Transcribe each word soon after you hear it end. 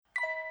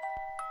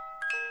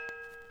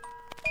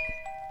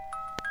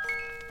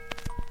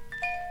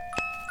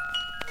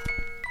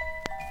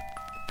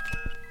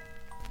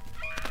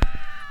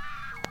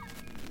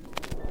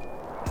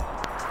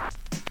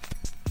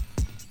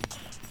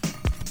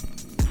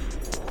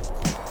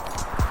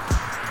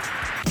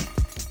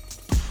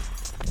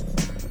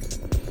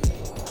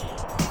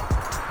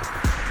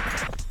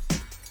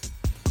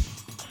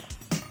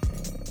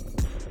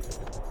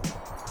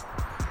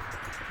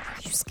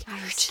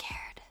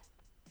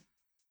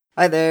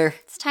Hi there.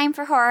 It's time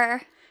for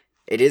horror.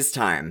 It is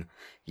time.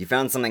 You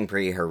found something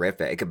pretty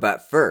horrific,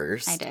 but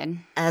first... I did.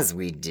 As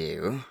we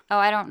do... Oh,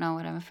 I don't know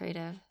what I'm afraid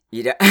of.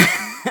 You don't...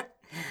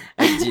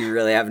 Do you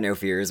really have no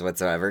fears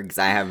whatsoever? Because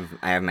I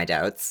have my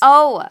doubts.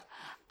 Oh,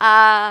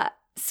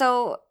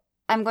 so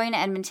I'm going to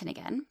Edmonton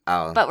again.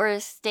 Oh. But we're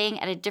staying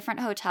at a different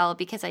hotel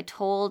because I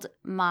told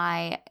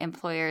my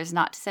employers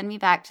not to send me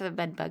back to the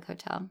bedbug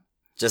hotel.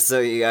 Just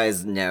so you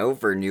guys know,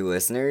 for new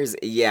listeners,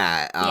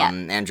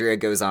 Andrea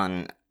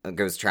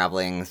goes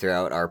traveling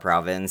throughout our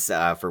province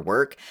for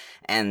work,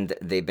 and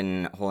they've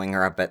been holding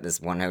her up at this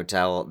one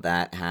hotel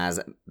that has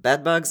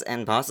bedbugs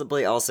and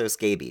possibly also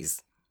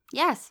scabies.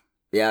 Yes.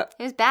 Yeah.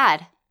 It was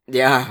bad.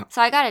 Yeah.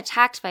 So I got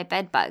attacked by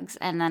bedbugs,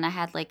 and then I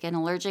had like an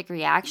allergic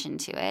reaction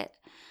to it.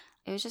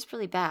 It was just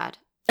really bad.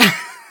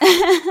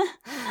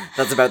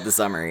 That's about the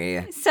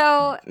summary.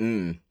 So,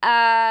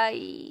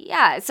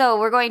 so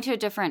we're going to a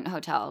different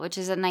hotel, which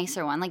is a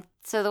nicer one. Like,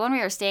 so the one we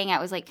were staying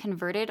at was like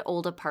converted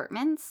old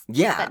apartments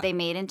that they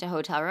made into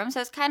hotel rooms.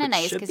 So it's kind of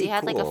nice because you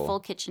had like a full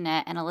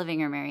kitchenette and a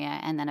living room area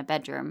and then a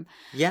bedroom.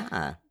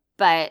 Yeah.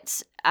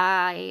 But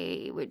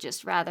I would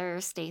just rather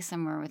stay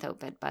somewhere without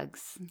bed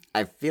bugs.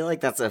 I feel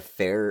like that's a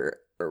fair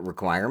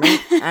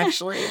requirement,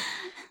 actually.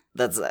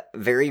 That's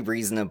very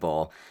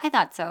reasonable. I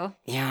thought so.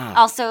 Yeah.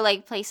 Also,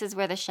 like places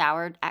where the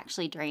shower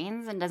actually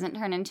drains and doesn't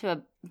turn into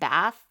a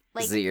bath.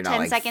 Like so you're not 10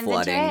 like seconds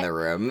flooding into it. the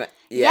room.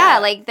 Yeah,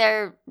 like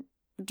their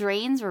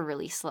drains were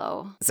really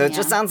slow. So it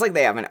just sounds like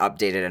they haven't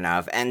updated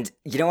enough. And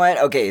you know what?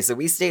 Okay, so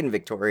we stayed in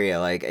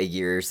Victoria like a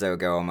year or so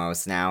ago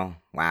almost now.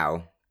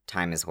 Wow.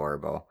 Time is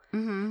horrible.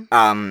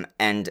 Mm-hmm.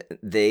 And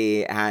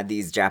they had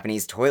these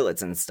Japanese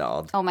toilets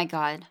installed. Oh my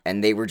God.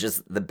 And they were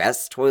just the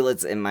best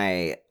toilets in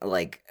my,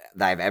 that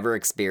I've ever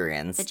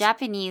experienced. The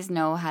Japanese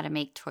know how to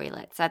make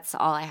toilets. That's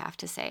all I have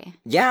to say.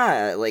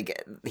 Yeah,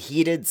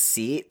 heated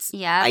seats.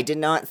 Yeah. I did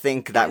not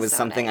think that was so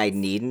something nice. I'd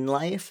need in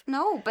life.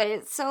 No, but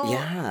it's so...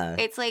 Yeah.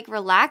 It's like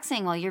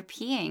relaxing while you're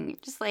peeing.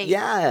 Just like...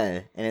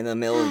 Yeah. And in the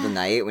middle of the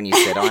night when you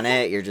sit on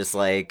it, you're just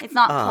like... It's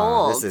not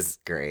cold. This is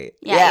great.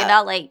 Yeah, you're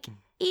not like...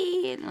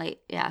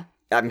 yeah.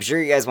 I'm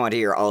sure you guys want to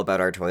hear all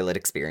about our toilet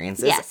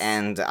experiences. Yes.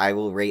 And I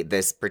will rate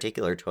this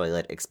particular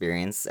toilet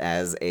experience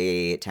as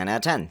a 10 out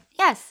of 10.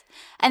 Yes.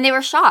 And they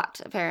were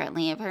shocked,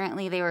 apparently.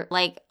 Apparently they were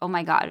like, oh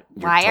my God,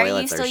 why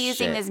are you still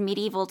using these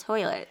medieval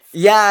toilets?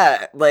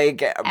 Yeah, and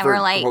for we're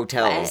like,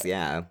 hotels, what?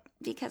 yeah.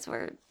 Because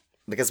we're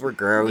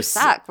gross. We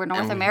suck. We're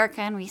North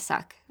America and we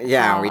suck.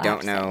 Yeah, we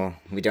don't know.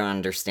 We don't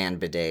understand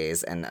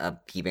bidets and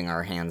keeping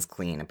our hands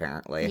clean,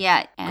 apparently.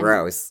 Yeah. And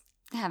gross.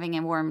 Having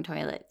a warm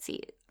toilet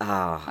seat.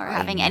 Oh, or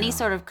having any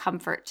sort of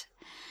comfort.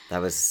 That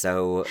was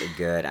so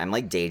good. I'm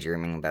like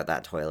daydreaming about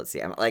that toilet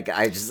seat. I'm like,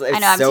 I know.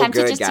 I'm so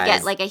tempted good, just guys. to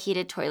get like a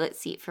heated toilet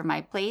seat for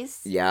my place.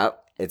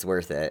 Yep, it's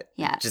worth it.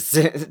 Yeah.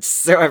 Just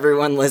so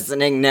everyone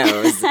listening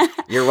knows,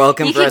 you're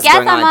welcome you for us get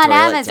going them on a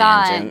toilet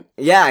Amazon. tangent.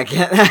 Yeah,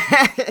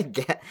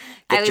 get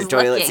your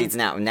toilet looking. seats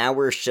now. Now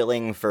we're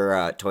shilling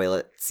for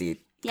toilet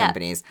seat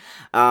companies.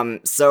 And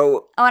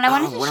I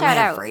wanted to shout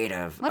out. Afraid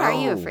of? What are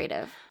you afraid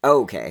of?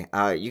 Okay,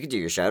 you could do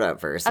your shout out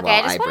first. Okay, while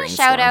I just want to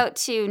brainstorm. shout out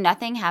to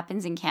Nothing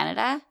Happens in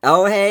Canada.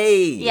 Oh,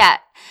 hey! Yeah,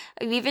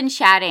 we've been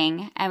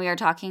chatting and we were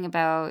talking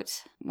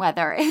about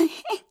whether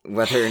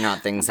or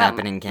not things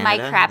happen in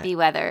Canada. My crappy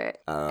weather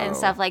and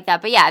stuff like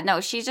that. But yeah,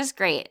 no, she's just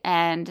great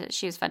and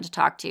she was fun to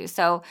talk to.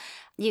 So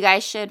you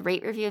guys should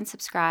rate, review, and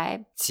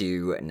subscribe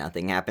to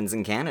Nothing Happens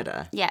in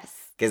Canada.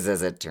 Yes. Because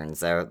as it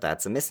turns out,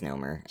 that's a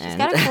misnomer. She's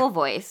got a cool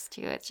voice,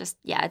 too. It's just,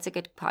 it's a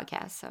good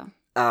podcast, so.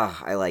 Oh,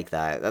 I like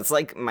that. That's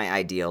like my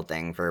ideal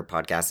thing for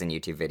podcasts and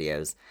YouTube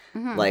videos.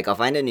 Mm-hmm. Like, I'll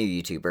find a new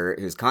YouTuber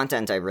whose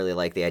content I really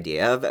like the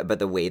idea of, but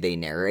the way they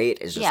narrate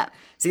is just... Yeah.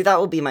 See, that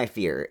will be my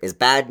fear, is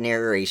bad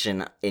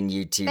narration in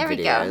YouTube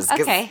videos. There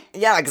we go. Okay.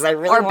 Yeah, because I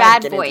really want to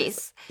bad get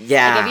voice.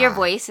 Yeah. Like, if your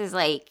voice is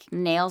like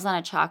nails on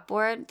a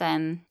chalkboard,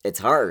 then... It's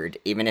hard,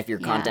 even if your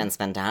content's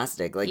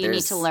fantastic. Like, you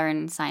need to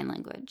learn sign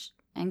language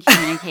and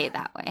communicate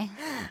that way.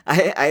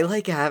 I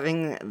like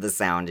having the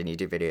sound in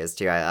YouTube videos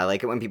too. I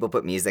like it when people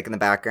put music in the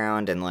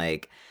background and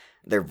like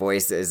their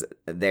voice is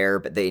there,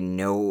 but they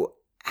know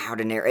how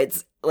to narrate.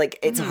 It's like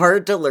it's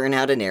hard to learn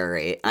how to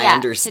narrate. I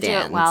understand to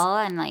do it well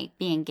and like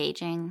be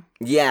engaging.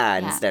 Yeah,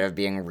 instead of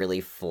being really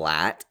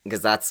flat,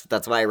 because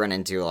that's why I run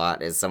into a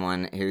lot is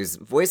someone whose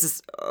voice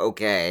is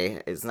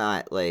okay. It's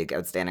not like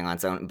outstanding on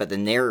its own, but the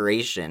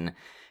narration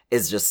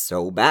is just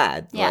so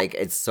bad. Yeah. Like,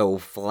 it's so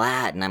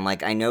flat. And I'm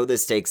like, I know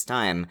this takes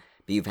time,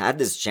 but you've had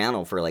this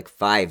channel for like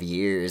 5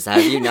 years.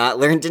 Have you not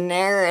learned to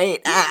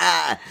narrate?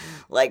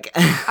 Like,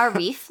 are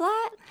we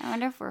flat? I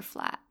wonder if we're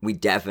flat. We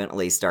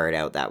definitely start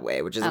out that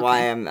way, which is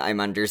why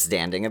I'm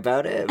understanding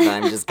about it. But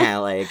I'm just kind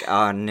of like,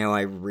 oh no,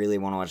 I really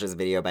want to watch this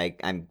video, but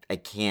I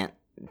can't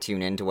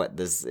tune into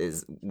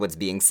what's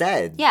being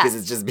said. Yeah. Because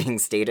it's just being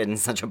stated in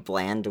such a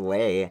bland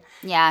way.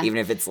 Yeah. Even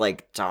if it's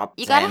like top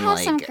 10, you gotta have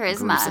like, some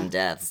charisma gruesome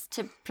deaths.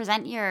 to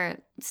present your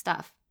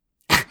stuff.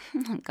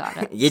 Oh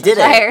God, you did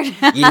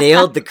it. You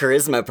nailed the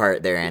charisma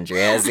part there,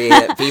 Andrea. See,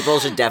 people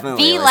should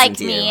definitely be listen like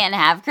to me you. and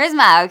have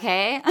charisma,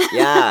 okay?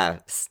 Yeah,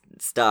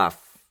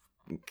 stuff.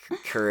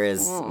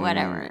 Charisma.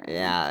 Whatever.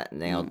 Yeah,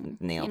 nailed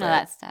you know it.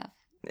 That stuff.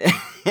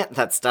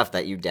 That stuff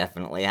that you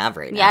definitely have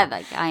right now. Yeah,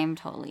 like I am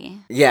totally.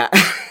 Yeah.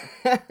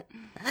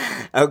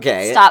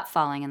 Okay. Stop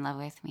falling in love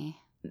with me.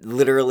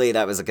 Literally,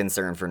 that was a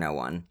concern for no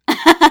one.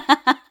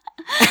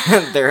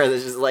 There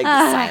is just like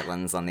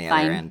silence on the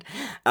other end.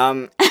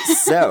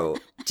 So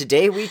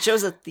today we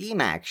chose a theme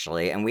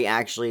actually, and we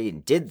actually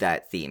did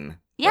that theme.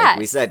 Yeah, like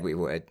we said we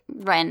would.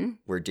 Ren,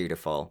 we're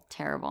dutiful.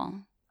 Terrible.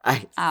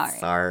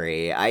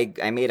 Sorry.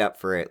 I made up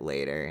for it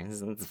later.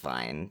 It's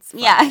fine. It's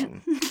fine. Yeah.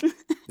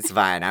 It's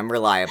fine. I'm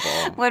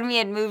reliable. When we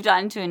had moved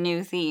on to a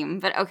new theme,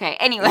 but okay.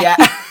 Anyway. Yeah.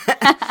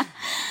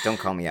 Don't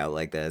call me out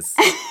like this.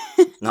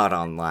 Not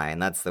online.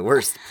 That's the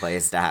worst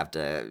place to have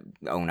to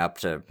own up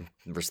to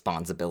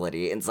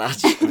responsibility and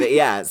such. But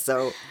yeah,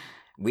 so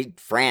we did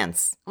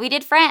France.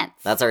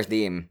 That's our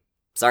theme.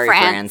 Sorry,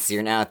 France.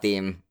 You're now a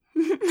theme.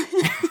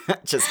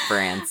 Just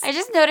France. I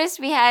just noticed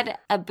we had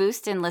a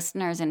boost in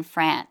listeners in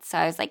France. So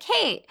I was like,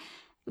 hey,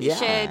 we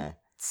should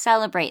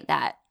celebrate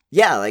that.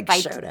 Yeah, like by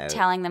shout out.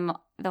 Telling them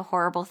the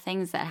horrible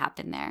things that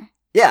happened there.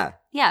 Yeah.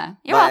 Yeah,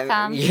 you're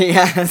welcome.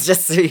 Yeah,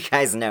 just so you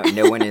guys know,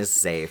 no one is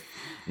safe.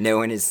 No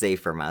one is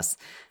safe from us.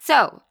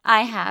 So,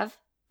 I have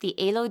the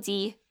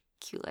Elodie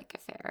Kulik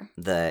affair.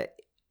 The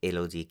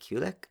Elodie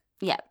Kulik?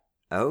 Yep.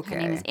 Okay.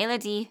 Her name is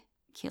Elodie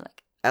Kulik.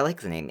 I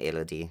like the name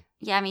Elodie.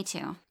 Yeah, me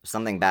too.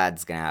 Something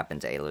bad's gonna happen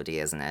to Elodie,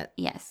 isn't it?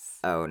 Yes.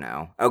 Oh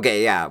no.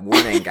 Okay, yeah.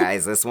 Warning,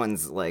 guys. This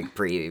one's like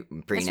pretty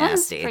this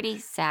nasty. One's pretty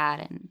sad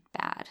and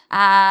bad.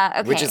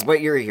 Okay. Which is what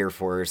you're here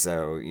for,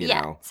 so you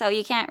know. So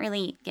you can't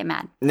really get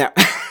mad. No.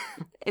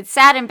 It's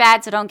sad and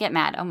bad, so don't get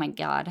mad. Oh my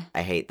god.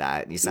 I hate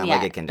that. You sound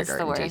like a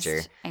kindergarten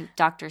teacher.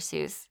 Dr.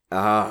 Seuss.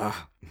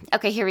 Oh.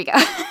 Okay, here we go.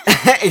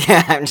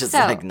 Yeah, I'm just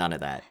like none of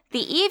that. The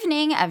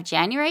evening of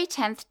January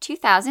 10th,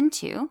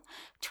 2002,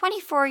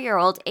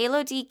 24-year-old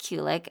Elodie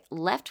Kulik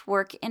left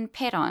work in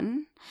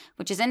Péronne,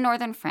 which is in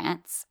northern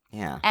France.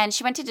 Yeah. And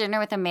she went to dinner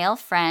with a male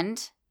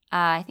friend,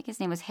 I think his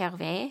name was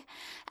Hervé,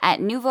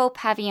 at Nouveau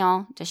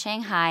Pavillon de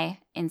Shanghai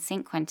in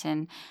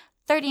Saint-Quentin,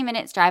 30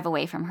 minutes drive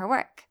away from her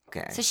work.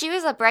 Okay. So she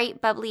was a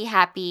bright, bubbly,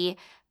 happy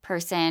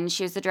person.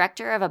 She was the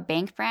director of a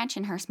bank branch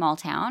in her small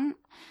town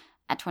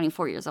at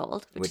 24 years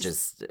old, which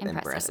is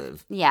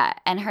impressive. Yeah,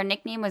 and her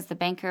nickname was the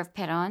Banker of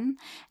Péronne,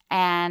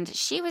 and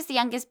she was the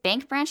youngest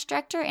bank branch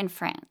director in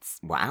France.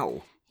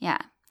 Wow. Yeah.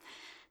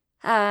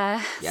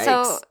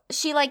 So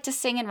she liked to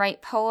sing and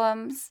write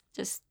poems,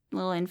 just a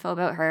little info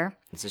about her.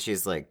 So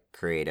she's like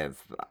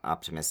creative,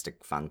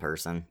 optimistic, fun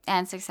person.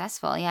 And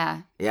successful,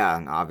 yeah. Yeah,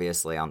 and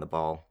obviously on the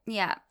ball.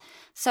 Yeah.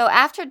 So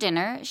after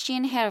dinner, she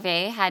and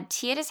Hervé had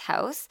tea at his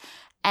house,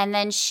 and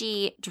then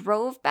she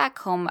drove back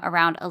home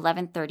around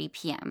 11:30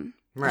 p.m.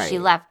 Right. She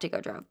left to go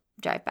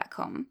drive back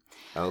home.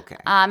 Okay.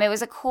 It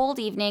was a cold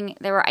evening.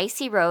 There were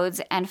icy roads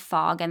and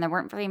fog, and there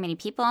weren't very many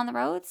people on the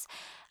roads.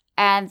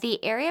 And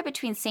the area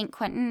between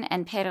Saint-Quentin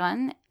and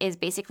Péronne is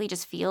basically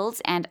just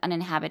fields and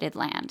uninhabited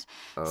land.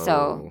 Oh.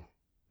 So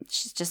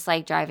she's just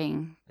like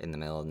driving in the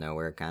middle of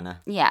nowhere, kind of.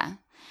 Yeah.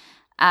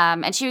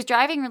 And she was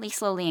driving really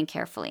slowly and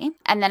carefully.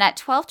 And then at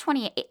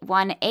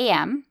 12:21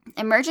 a.m.,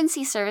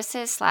 emergency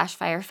services /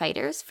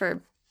 firefighters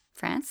for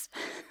France.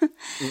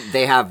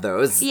 They have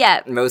those.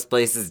 Yeah. Most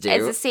places do.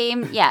 It's the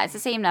same. Yeah, it's the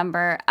same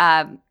number.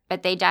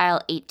 But they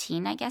dial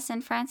 18, I guess,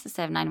 in France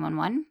instead of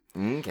 911.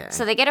 Okay.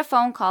 So they get a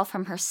phone call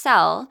from her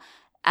cell.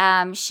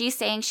 She's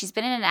saying she's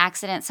been in an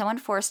accident. Someone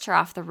forced her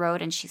off the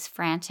road and she's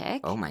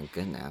frantic. Oh my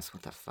goodness.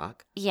 What the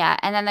fuck? Yeah.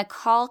 And then the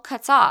call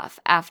cuts off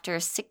after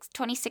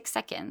 26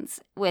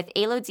 seconds with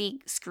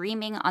Elodie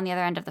screaming on the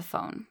other end of the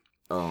phone.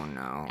 Oh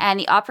no. And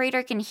the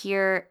operator can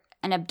hear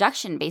an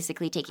abduction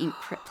basically taking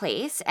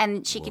place.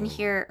 And she can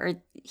hear, or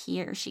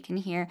he or she can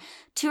hear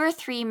 2 or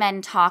 3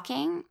 men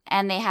talking,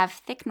 and they have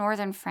thick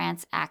northern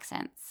France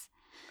accents.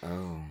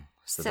 Oh.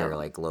 So they're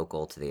like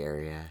local to the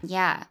area.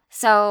 Yeah.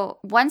 So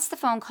once the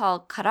phone call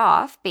cut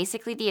off,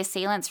 basically the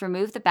assailants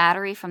removed the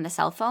battery from the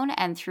cell phone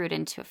and threw it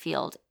into a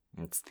field.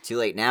 It's too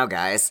late now,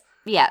 guys.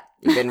 Yeah.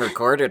 You've been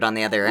recorded on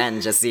the other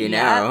end, just so you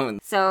know.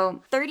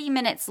 So 30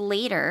 minutes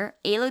later,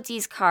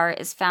 Elodie's car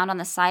is found on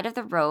the side of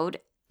the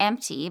road,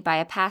 empty, by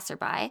a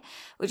passerby,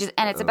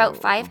 it's about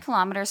 5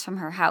 kilometers from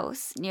her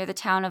house near the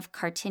town of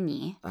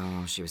Cartigny.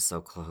 Oh, she was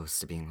so close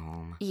to being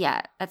home.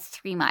 Yeah, that's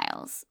 3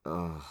 miles.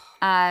 Oh.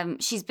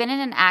 She's been in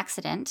an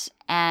accident,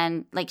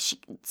 and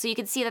so you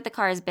can see that the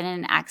car has been in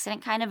an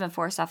accident kind of and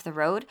forced off the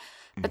road,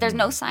 but there's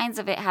no signs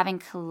of it having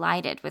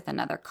collided with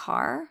another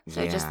car.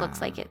 So it just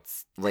looks like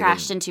it's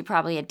crashed into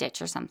probably a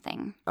ditch or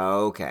something.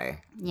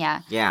 Okay.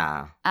 Yeah.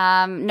 Yeah.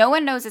 No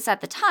one knows this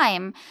at the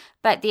time,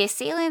 but the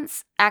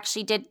assailants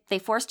they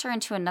forced her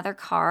into another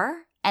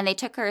car, and they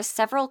took her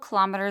several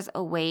kilometers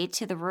away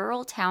to the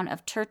rural town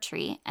of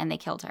Tertry, and they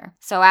killed her.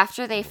 So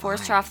after they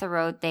forced her off the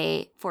road,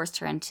 they forced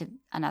her into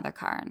another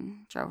car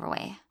and drove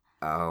away.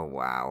 Oh,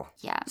 wow.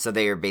 Yeah. So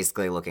they were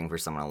basically looking for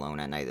someone alone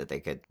at night that they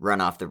could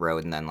run off the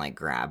road and then,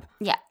 grab.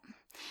 Yeah.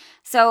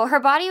 So her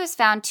body was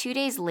found 2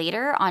 days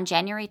later on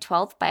January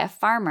 12th by a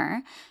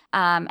farmer.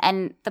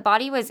 And the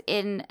body was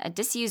in a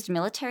disused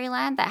military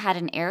land that had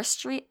an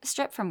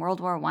airstrip from World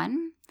War I.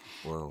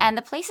 Whoa. And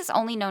the place is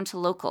only known to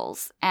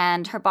locals.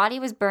 And her body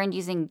was burned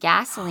using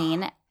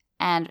gasoline.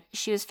 And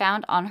she was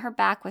found on her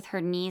back with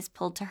her knees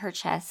pulled to her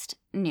chest,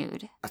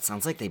 nude. That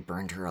sounds like they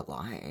burned her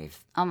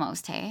alive.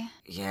 Almost, hey?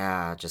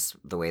 Yeah, just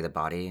the way the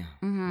body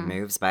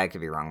moves. But I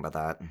could be wrong about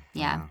that.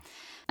 Yeah.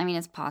 I mean,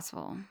 it's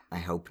possible. I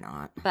hope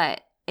not.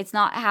 But it's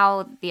not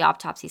how the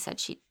autopsy said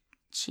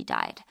she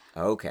died.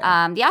 Okay.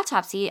 The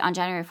autopsy on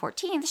January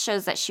 14th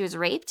shows that she was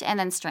raped and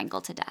then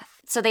strangled to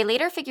death. So they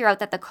later figure out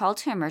that the call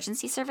to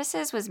emergency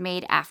services was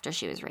made after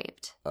she was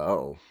raped.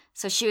 Oh.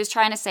 So she was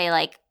trying to say,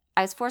 like,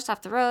 I was forced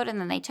off the road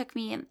and then they took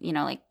me and,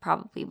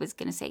 probably was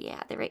going to say,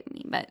 yeah, they raped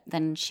me. But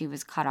then she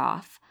was cut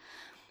off.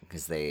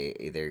 Because they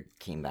either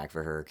came back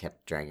for her or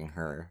kept dragging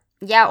her.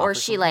 Yeah, or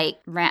she,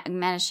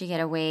 managed to get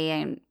away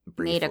and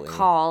made a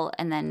call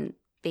and then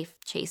they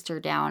chased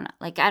her down.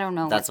 Like, I don't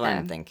know. That's what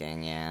I'm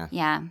thinking, yeah.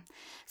 Yeah.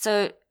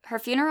 So her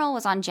funeral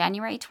was on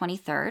January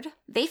 23rd.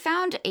 They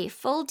found a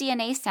full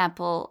DNA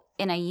sample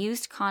in a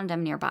used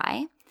condom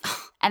nearby.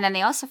 And then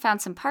they also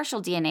found some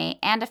partial DNA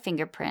and a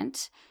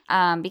fingerprint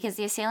because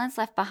the assailants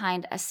left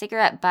behind a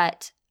cigarette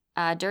butt,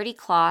 a dirty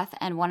cloth,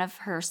 and one of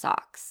her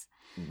socks.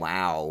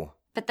 Wow.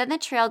 But then the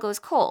trail goes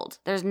cold.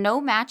 There's no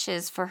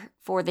matches for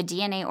the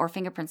DNA or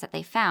fingerprints that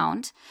they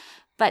found.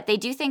 But they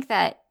do think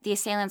that the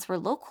assailants were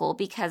local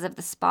because of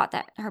the spot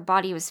that her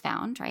body was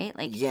found, right?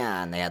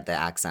 Yeah, and they had the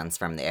accents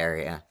from the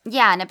area.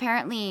 Yeah, and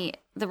apparently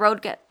the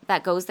road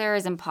that goes there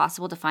is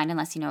impossible to find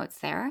unless you know it's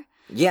there.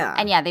 Yeah.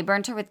 And yeah, they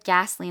burned her with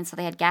gasoline, so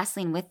they had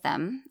gasoline with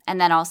them. And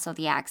then also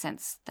the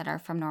accents that are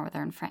from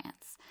northern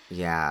France.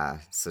 Yeah,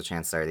 so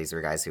chances are these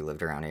were guys who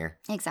lived around here.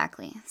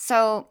 Exactly.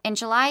 So in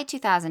July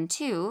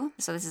 2002,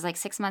 so this is like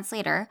 6 months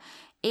later,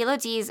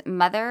 Elodie's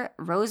mother,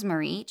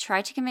 Rosemary,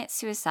 tried to commit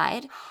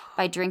suicide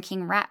by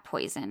drinking rat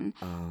poison.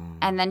 Oh.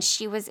 And then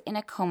she was in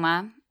a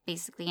coma,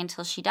 basically,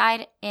 until she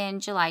died in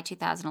July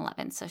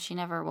 2011. So she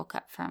never woke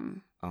up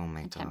from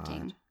attempting.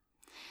 God.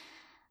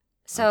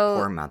 So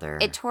poor mother.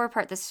 It tore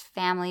apart this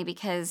family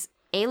because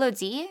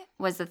Elodie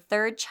was the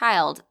third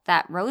child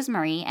that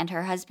Rosemary and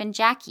her husband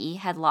Jackie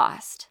had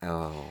lost.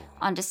 Oh.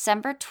 On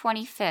December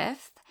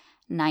 25th,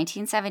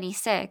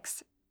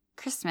 1976,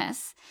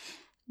 Christmas,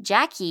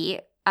 Jackie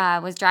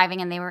was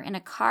driving and they were in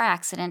a car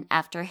accident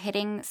after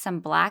hitting some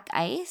black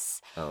ice,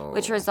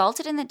 which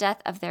resulted in the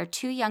death of their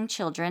two young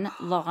children,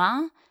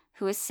 Laurent,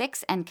 who is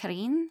 6, and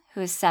Karine,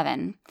 who is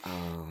 7.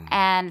 Oh.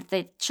 And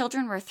the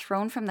children were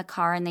thrown from the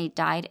car and they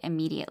died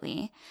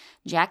immediately.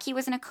 Jackie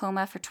was in a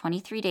coma for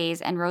 23 days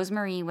and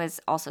Rosemary was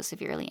also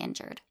severely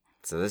injured.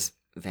 So this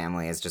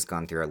family has just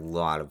gone through a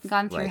lot of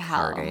hell.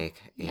 Heartache.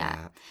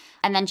 Yeah.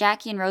 And then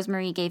Jackie and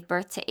Rosemary gave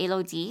birth to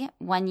Elodie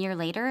 1 year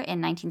later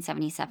in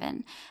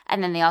 1977.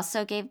 And then they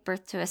also gave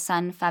birth to a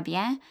son,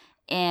 Fabien,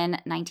 in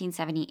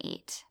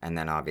 1978. And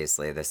then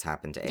obviously this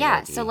happened to Elodie.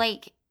 Yeah, so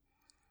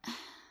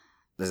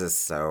this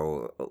is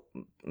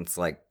it's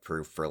like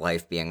proof for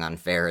life being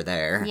unfair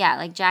there.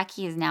 Yeah,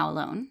 Jackie is now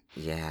alone.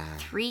 Yeah.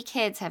 3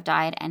 kids have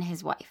died and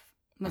his wife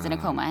was in a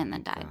coma and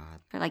then died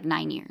for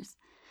 9 years.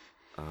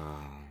 Oh.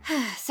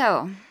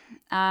 So,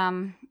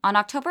 on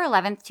October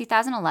 11th,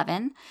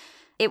 2011,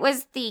 it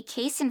was the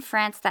case in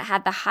France that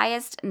had the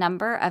highest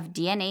number of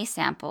DNA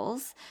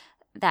samples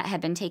that had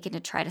been taken to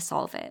try to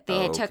solve it.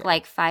 They took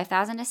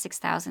 5,000 to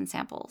 6,000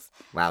 samples.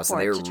 Wow, so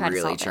they were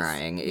really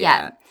trying.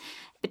 Yeah.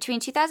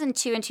 Between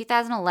 2002 and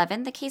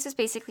 2011, the case was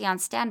basically on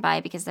standby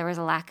because there was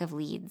a lack of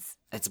leads.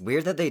 It's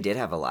weird that they did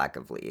have a lack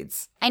of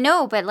leads. I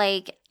know, but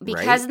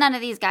because none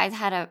of these guys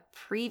had a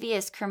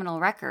previous criminal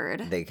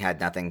record. They had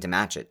nothing to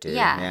match it to.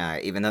 Yeah. Yeah,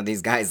 even though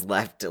these guys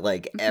left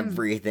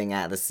everything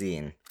at the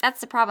scene.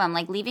 That's the problem.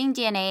 Finding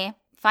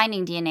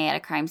DNA at a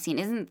crime scene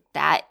isn't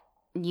that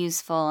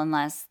useful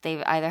unless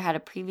they've either had a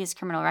previous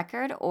criminal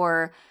record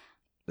or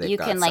you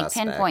can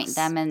pinpoint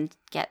them and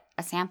get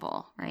a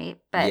sample, right?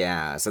 But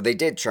yeah, so they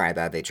did try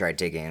that. They tried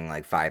taking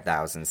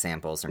 5,000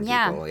 samples from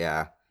people.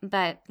 Yeah.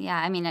 But yeah,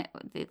 I mean,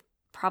 they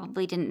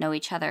probably didn't know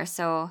each other,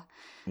 so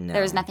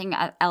there was nothing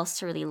else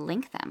to really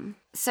link them.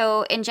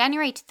 So in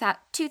January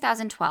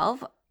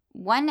 2012,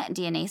 one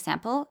DNA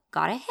sample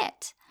got a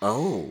hit.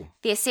 Oh.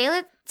 The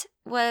assailant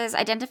was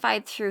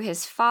identified through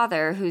his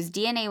father, whose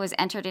DNA was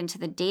entered into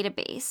the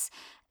database,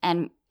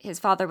 and his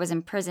father was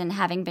in prison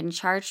having been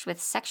charged with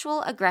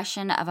sexual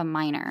aggression of a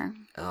minor.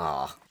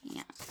 Oh.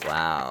 Yeah.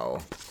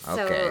 Wow.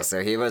 Okay,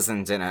 so he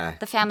wasn't in a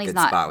good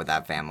spot with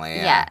that family.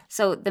 Yeah.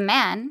 So the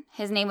man,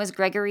 his name was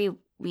Gregory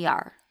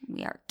Wiart.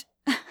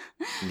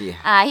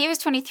 Yeah. He was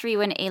 23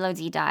 when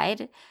Elodie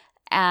died,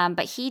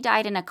 but he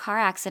died in a car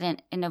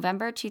accident in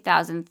November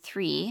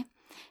 2003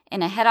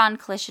 in a head-on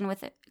collision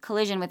with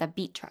a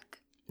beat truck.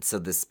 So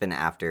this has been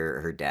after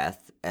her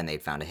death, and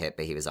they'd found a hit,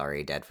 but he was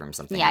already dead from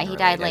something. Yeah, he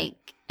died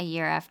a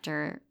year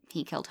after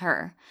he killed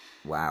her.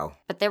 Wow.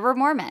 But there were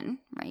more men,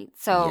 right?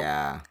 So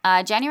yeah.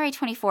 January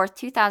 24th,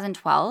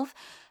 2012,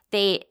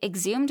 They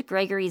exhumed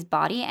Gregory's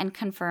body and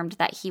confirmed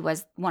that he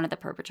was one of the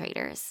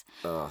perpetrators.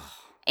 Ugh.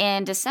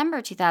 In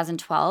December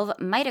 2012,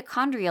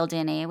 mitochondrial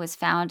DNA was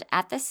found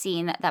at the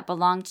scene that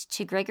belonged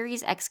to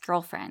Gregory's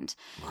ex-girlfriend.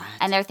 What?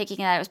 And they're thinking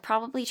that it was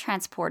probably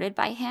transported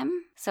by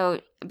him.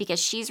 So, because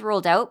she's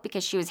ruled out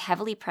because she was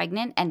heavily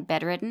pregnant and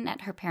bedridden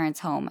at her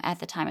parents' home at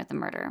the time of the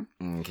murder.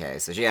 Okay,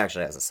 so she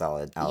actually has a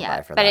solid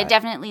alibi for that. But it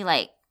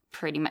definitely,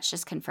 pretty much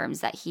just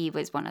confirms that he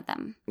was one of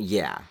them.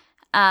 Yeah.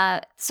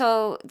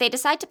 So they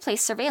decide to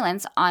place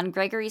surveillance on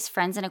Gregory's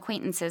friends and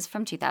acquaintances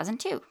from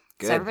 2002.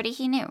 Good. So everybody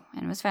he knew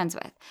and was friends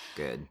with.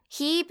 Good.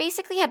 He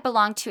basically had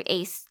belonged to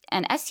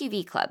an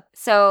SUV club.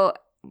 So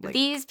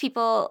these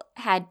people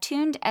had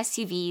tuned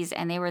SUVs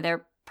and they were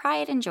their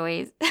pride and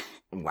joys.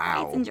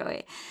 Wow. Pride and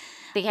joy.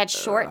 They had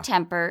short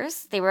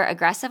tempers. They were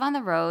aggressive on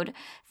the road.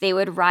 They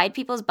would ride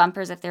people's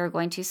bumpers if they were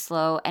going too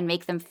slow and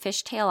make them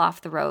fishtail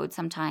off the road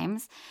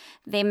sometimes.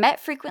 They met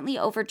frequently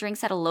over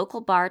drinks at a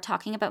local bar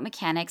talking about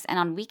mechanics, and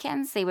on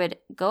weekends they would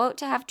go out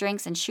to have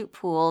drinks and shoot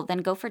pool, then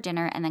go for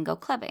dinner, and then go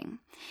clubbing.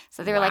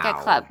 So they were like a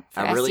club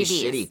for SUVs. A really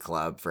shitty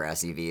club for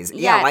SUVs.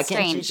 Yeah, why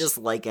can't you just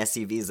like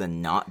SUVs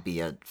and not be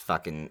a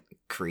fucking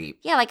creep?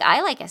 Yeah,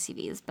 I like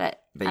SUVs,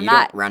 but I'm you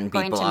not don't run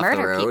going people to off murder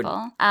the road.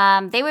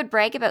 people. They would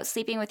brag about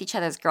sleeping with each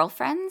other's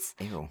girlfriends.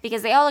 Ew.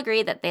 Because they all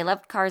agreed that they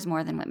loved cars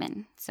more than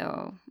women.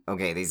 So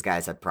okay, these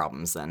guys had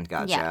problems then.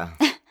 Gotcha.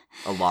 Yeah.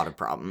 A lot of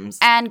problems.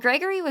 And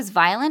Gregory was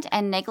violent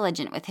and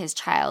negligent with his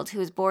child, who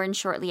was born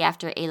shortly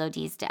after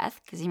Elodie's death,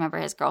 because you remember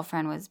his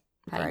girlfriend was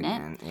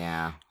pregnant.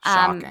 Yeah.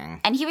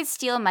 Shocking. And he would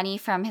steal money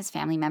from his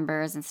family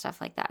members and stuff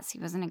like that, so he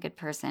wasn't a good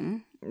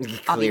person.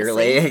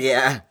 Clearly, obviously.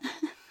 Yeah.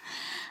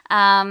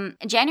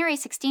 January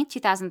 16th,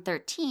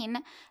 2013,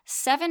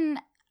 7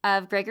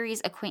 of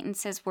Gregory's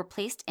acquaintances were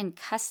placed in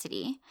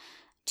custody.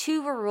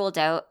 2 were ruled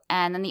out,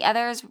 and then the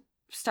others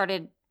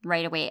started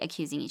right away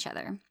accusing each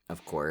other.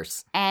 Of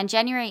course. And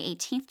January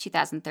 18th,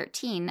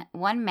 2013,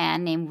 one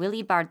man named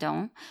Willie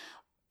Bardon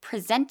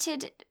was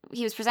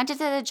presented to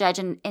the judge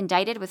and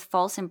indicted with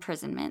false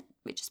imprisonment,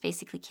 which is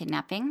basically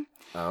kidnapping,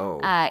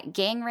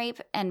 gang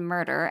rape, and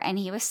murder, and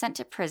he was sent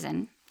to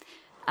prison.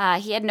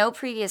 He had no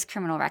previous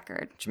criminal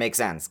record. Which makes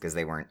sense, because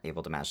they weren't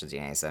able to match the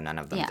DNA, so none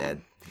of them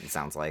did, it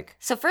sounds like.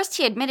 So first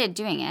he admitted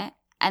doing it,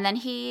 and then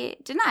he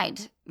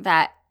denied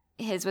that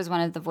his was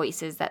one of the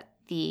voices that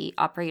the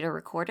operator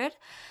recorded.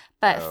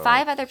 But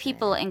 5 other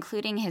people,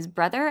 including his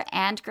brother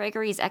and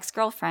Gregory's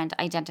ex-girlfriend,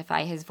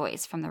 identify his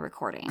voice from the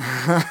recording.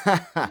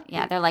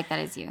 Yeah, they're like, that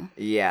is you.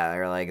 Yeah,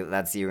 they're like,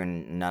 that's you,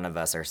 and none of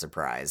us are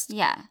surprised.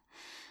 Yeah.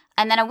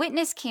 And then a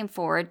witness came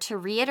forward to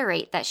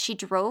reiterate that she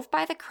drove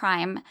by the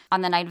crime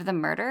on the night of the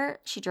murder.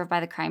 She drove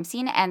by the crime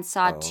scene and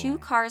saw 2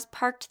 cars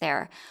parked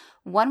there.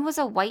 One was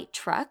a white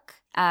truck,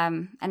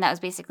 and that was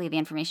basically the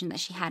information that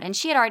she had. And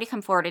she had already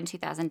come forward in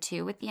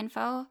 2002 with the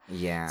info.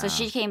 Yeah. So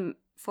she came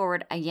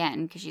forward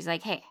again because she's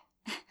like, hey,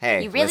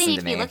 you really need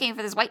to be looking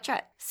for this white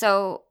truck.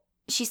 So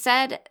she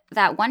said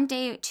that one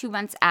day, 2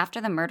 months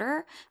after the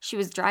murder, she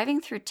was driving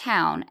through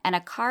town and a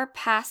car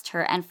passed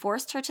her and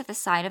forced her to the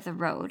side of the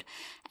road.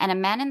 And a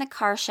man in the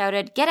car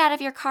shouted, "Get out of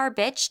your car,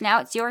 bitch. Now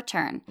it's your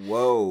turn."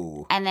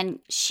 Whoa. And then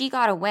she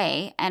got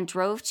away and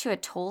drove to a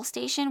toll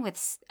station with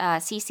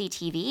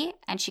CCTV,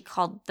 and she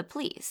called the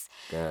police.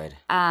 Good.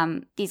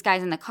 These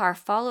guys in the car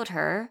followed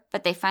her,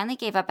 but they finally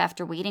gave up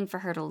after waiting for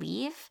her to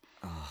leave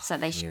so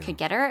they could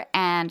get her.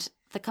 And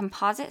the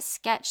composite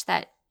sketch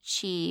that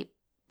she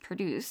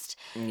produced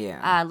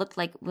looked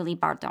like Willie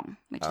Bardon,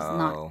 which is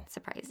not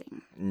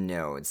surprising.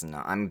 No, it's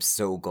not. I'm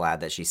so glad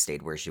that she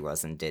stayed where she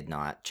was and did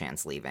not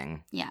chance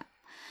leaving. Yeah.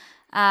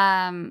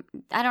 I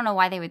don't know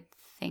why they would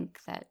think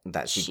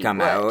that she'd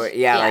come out.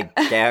 Yeah, like,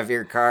 get out of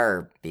your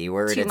car, be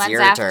worried it's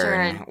your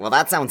turn. Well,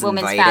 that sounds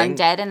inviting. Woman's found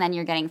dead, and then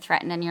you're getting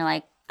threatened, and you're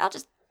like, I'll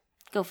just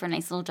go for a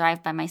nice little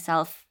drive by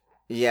myself.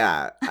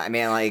 Yeah, I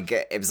mean, like,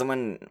 if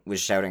someone was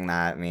shouting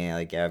that at me,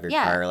 like, get out of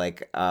your car,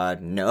 like,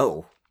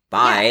 no,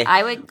 bye. Yeah,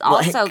 I would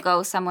also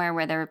go somewhere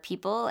where there are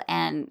people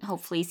and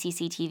hopefully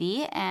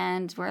CCTV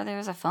and where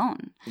there's a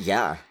phone.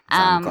 Yeah, so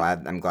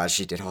I'm glad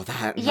she did all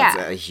that. Yeah.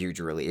 That's a huge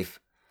relief.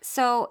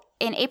 So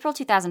in April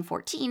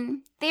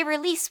 2014, they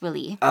release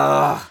Willie.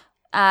 Ugh.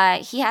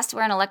 He has to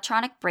wear an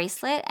electronic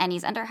bracelet and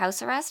he's under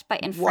house arrest. But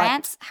in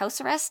France,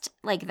 house arrest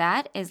like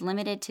that is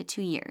limited to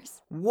 2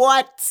 years.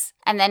 What?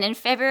 And then in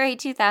February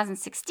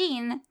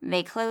 2016,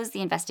 they closed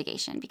the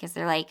investigation because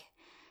they're like,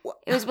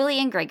 it was Willie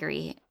and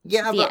Gregory.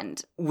 Yeah, the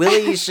end.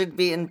 Willie should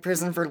be in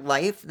prison for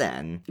life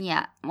then.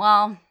 Yeah,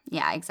 well,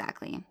 yeah,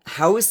 exactly.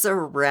 House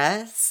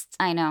arrest?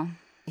 I know.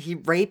 He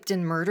raped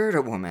and murdered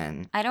a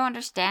woman. I don't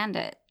understand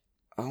it.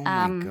 Oh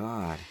my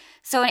God.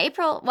 So in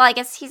April, well, I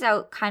guess he's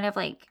out kind of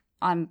like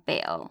on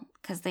bail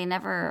because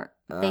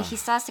he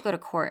still has to go to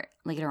court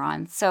later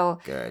on. So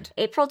good.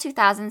 April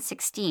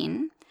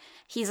 2016,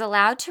 he's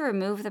allowed to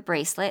remove the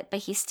bracelet,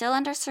 but he's still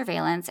under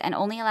surveillance and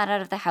only allowed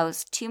out of the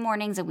house 2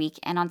 mornings a week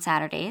and on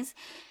Saturdays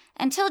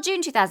until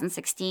June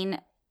 2016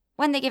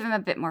 when they give him a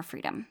bit more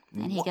freedom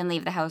and he can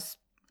leave the house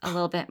a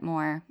little bit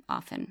more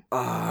often.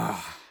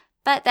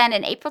 But then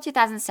in April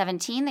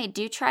 2017, they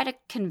do try to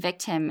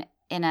convict him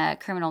in a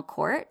criminal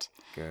court.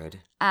 Good.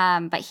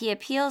 But he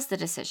appeals the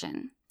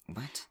decision.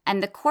 What?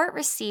 And the court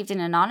received an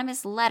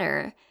anonymous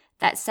letter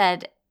that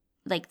said,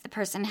 like, the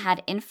person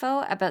had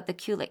info about the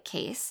Kulik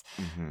case,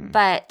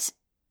 but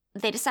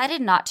they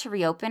decided not to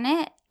reopen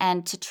it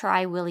and to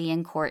try Willie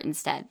in court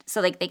instead.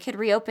 So, like, they could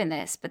reopen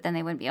this, but then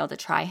they wouldn't be able to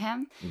try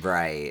him.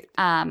 Right.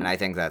 And I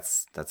think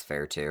that's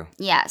fair, too.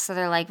 Yeah, so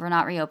they're like, we're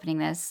not reopening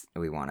this.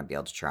 We want to be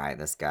able to try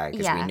this guy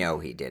because we know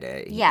he did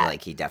it.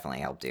 He definitely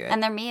helped do it.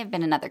 And there may have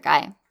been another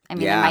guy. I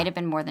mean, there might have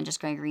been more than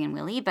just Gregory and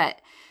Willie,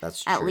 but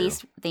that's at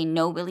least they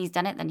know Willie's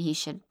done it, then he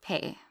should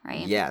pay,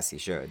 right? Yes, he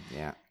should,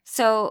 yeah.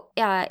 So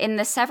in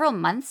the several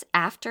months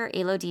after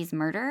Elodie's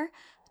murder,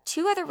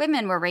 2 other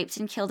women were raped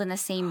and killed in the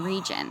same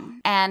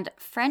region. And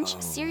French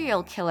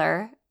serial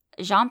killer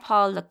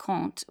Jean-Paul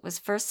Lecomte was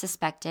first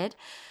suspected,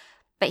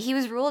 but he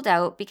was ruled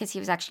out because he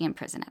was actually in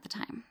prison at the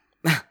time.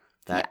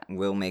 That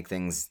will make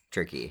things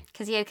tricky.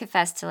 Because he had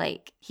confessed to,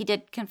 he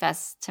did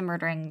confess to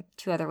murdering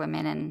 2 other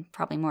women and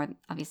probably more,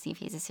 obviously, if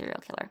he's a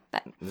serial killer.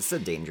 But this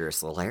is a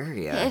dangerous little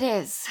area. It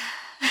is.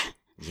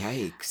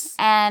 Yikes.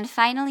 And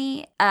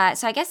finally,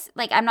 so I guess,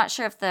 I'm not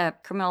sure if the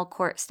criminal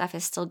court stuff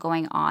is still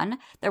going on.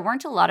 There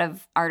weren't a lot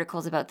of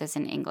articles about this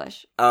in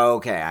English. Oh,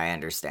 okay, I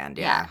understand,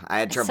 yeah. I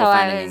had trouble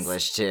finding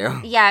English,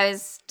 too. Yeah, I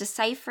was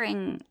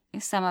deciphering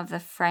some of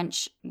the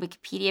French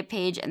Wikipedia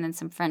page and then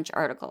some French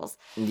articles.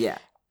 Yeah.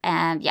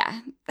 And,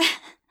 yeah.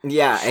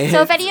 Yeah.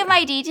 So if any of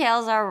my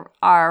details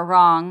are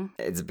wrong,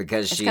 it's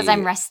because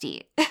I'm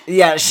rusty.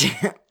 Yeah,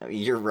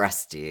 you're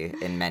rusty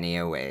in many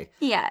a way.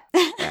 Yeah.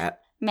 Yeah.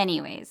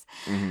 Many ways.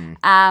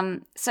 Mm-hmm.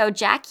 So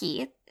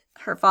Jackie,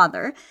 her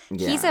father,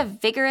 he's a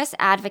vigorous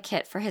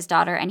advocate for his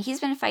daughter, and he's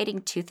been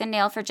fighting tooth and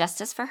nail for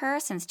justice for her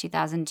since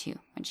 2002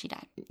 when she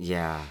died.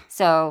 Yeah.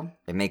 So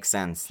it makes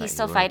sense. He's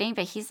still fighting,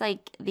 but he's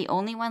the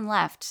only one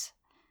left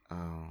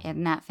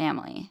in that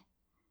family.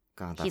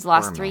 God, he's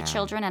lost 3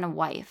 children and a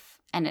wife,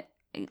 and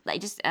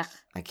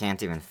I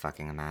can't even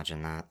fucking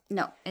imagine that.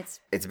 No, it's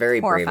very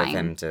horrifying. Brave of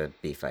him to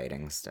be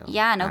fighting still.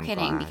 Yeah, no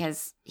kidding,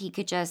 because he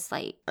could just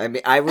I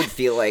mean, I would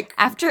feel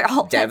after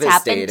all that's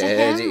happened to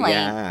him,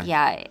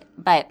 yeah.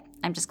 But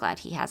I'm just glad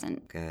he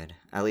hasn't. Good.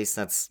 At least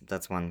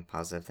that's one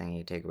positive thing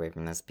you take away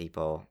from this.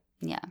 People.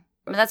 Yeah.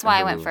 But that's why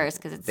I went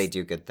first, because they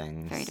do good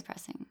things. Very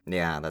depressing.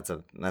 Yeah, that's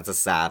a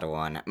sad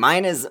one.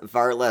 Mine is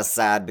far less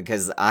sad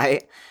because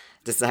I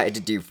decided to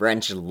do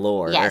French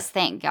lore. Yes,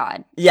 thank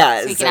God.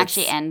 Yeah. So we can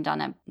actually end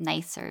on a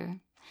nicer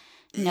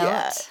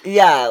note.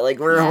 Yeah,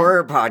 we're a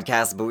horror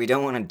podcast, but we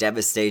don't want to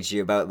devastate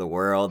you about the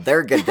world. There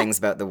are good things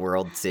about the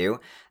world, too.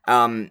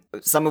 Some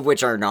of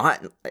which are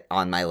not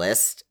on my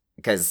list,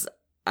 because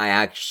I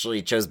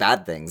actually chose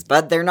bad things,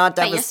 but they're not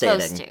devastating.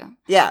 But you're supposed to.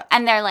 Yeah.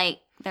 And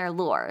they're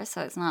lore,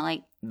 so it's not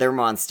like... They're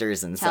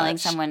monsters and telling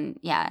such.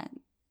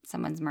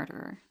 Someone's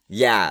murderer.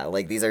 Yeah,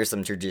 these are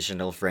some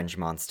traditional French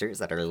monsters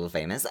that are a little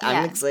famous. Yeah.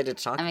 I'm excited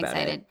to talk about it. I'm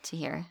excited to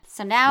hear.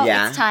 So now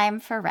it's time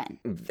for Ren.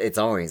 It's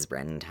always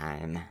Ren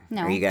time.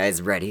 No. Are you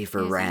guys ready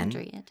for Ren?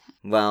 Andrea time.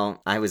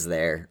 Well, I was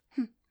there.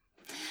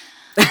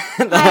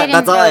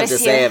 That's all I have to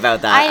say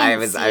about that. I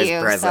was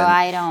present. So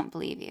I don't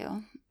believe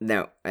you.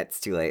 No,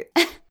 it's too late.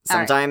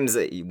 Sometimes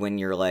when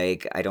you're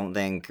I don't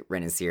think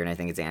Ren is here and I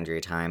think it's Andrea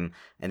time.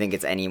 I think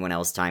it's anyone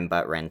else time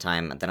but Ren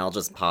time. Then I'll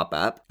just pop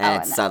up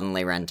and it's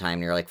suddenly Ren time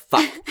and you're like,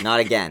 fuck, not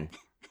again.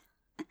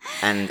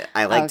 And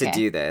I like to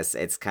do this.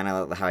 It's kind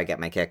of how I get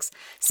my kicks.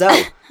 So,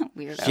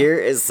 here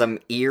is some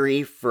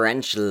eerie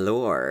French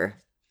lore.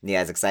 You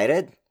guys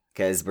excited?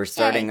 Because we're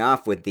starting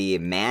off with the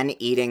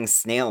man-eating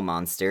snail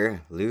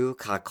monster, Lou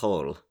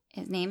Carcol.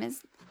 His name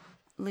is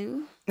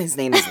Lou? His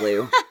name is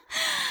Lou.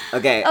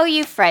 Okay. Oh,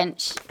 you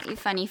French. You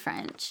funny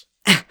French.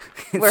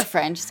 We're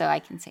French, so I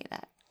can say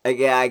that.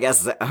 Yeah, I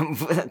guess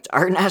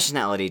our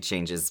nationality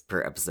changes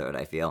per episode,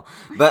 I feel.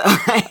 But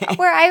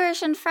we're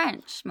Irish and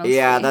French, mostly.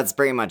 Yeah, that's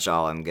pretty much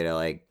all I'm going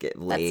to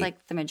that's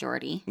the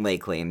majority. Lay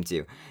claim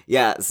to.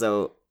 Yeah,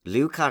 so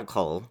Lou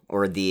Carcol,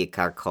 or the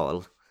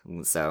Carcol,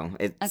 so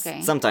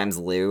it's sometimes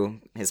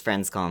Lou, his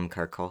friends call him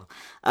Carcol,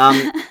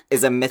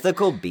 is a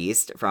mythical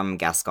beast from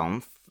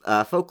Gascon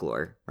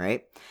folklore,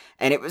 right?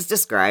 And it was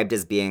described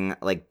as being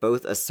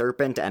both a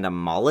serpent and a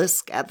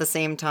mollusk at the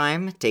same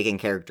time, taking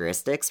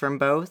characteristics from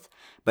both.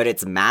 But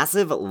its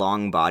massive,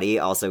 long body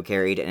also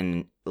carried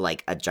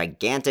a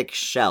gigantic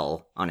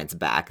shell on its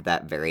back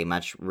that very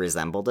much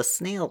resembled a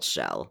snail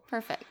shell.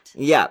 Perfect.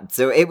 Yeah,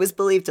 so it was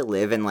believed to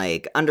live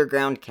in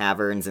underground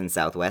caverns in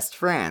southwest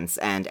France,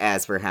 and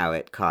as for how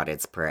it caught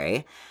its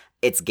prey,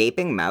 its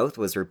gaping mouth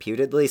was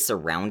reputedly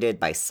surrounded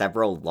by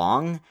several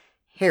long,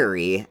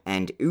 hairy,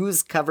 and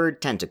ooze-covered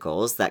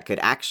tentacles that could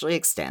actually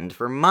extend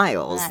for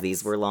miles.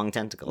 These were long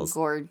tentacles.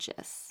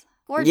 Gorgeous.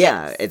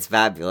 Yeah, it's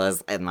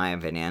fabulous, in my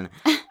opinion.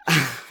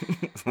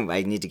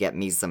 I need to get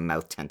me some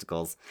mouth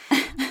tentacles.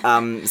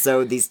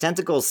 So these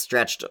tentacles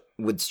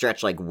would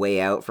stretch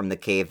way out from the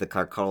cave the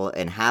Carcol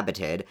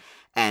inhabited,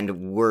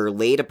 and were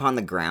laid upon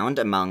the ground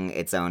among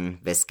its own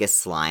viscous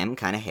slime,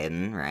 kind of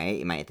hidden, right?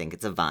 You might think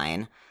it's a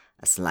vine,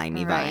 a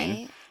slimy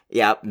vine.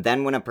 Yeah,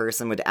 then when a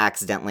person would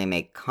accidentally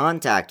make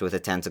contact with a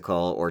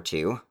tentacle or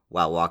two,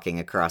 while walking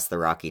across the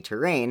rocky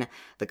terrain,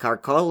 the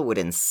caracol would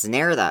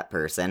ensnare that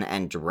person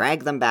and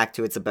drag them back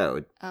to its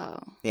abode. Oh.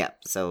 Yeah,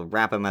 so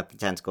wrap them up the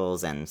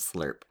tentacles and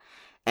slurp.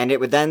 And it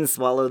would then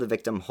swallow the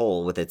victim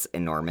whole with its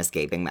enormous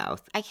gaping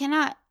mouth.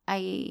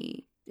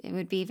 It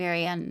would be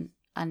very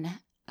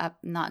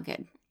not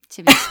good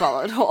to be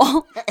swallowed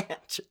whole.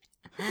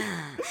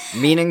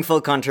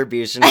 Meaningful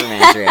contribution from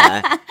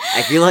Andrea.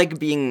 I feel like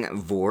being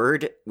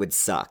vored would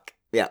suck.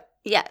 Yeah.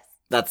 Yes.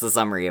 That's the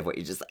summary of what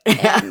you just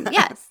said.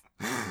 Yes.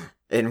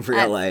 In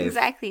real life.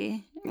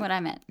 Exactly what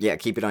I meant. Yeah,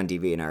 keep it on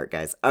DeviantArt,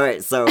 guys. All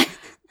right, so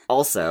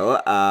also,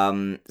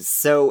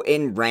 so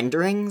in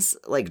renderings,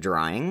 like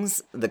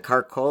drawings, the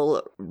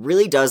caracol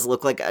really does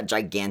look like a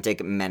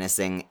gigantic,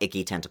 menacing,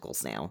 icky tentacle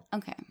snail.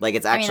 Okay. Like,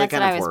 it's actually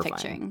kind of horrifying.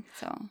 Picturing,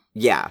 so.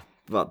 Yeah.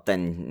 Well,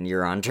 then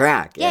you're on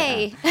track.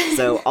 Yay! Yeah.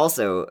 So,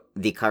 also,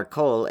 the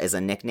caracol is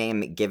a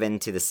nickname given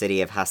to the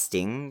city of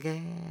Hastings,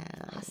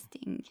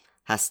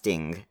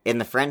 in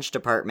the French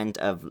department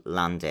of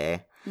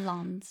Landes.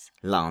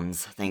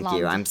 Landes. Thank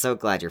you. I'm so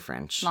glad you're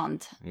French.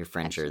 Landes. You're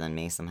Frencher than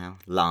me somehow.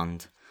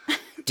 Landes.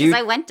 Because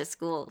I went to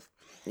school.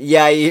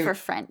 Yeah, for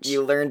French.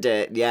 You learned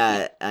it.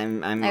 Yeah,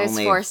 I'm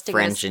only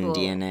French in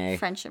DNA.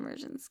 French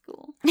immersion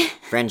school.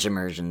 French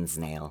immersion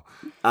snail.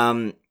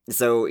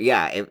 So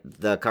yeah,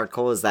 the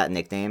caracol is that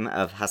nickname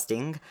of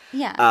Hastings.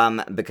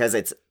 Yeah. Because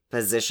it's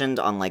positioned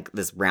on like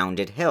this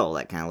rounded hill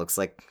that kind of looks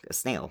like a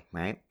snail,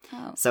 right?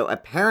 Oh. So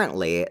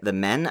apparently, the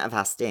men of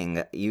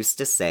Hastings used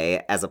to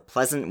say, as a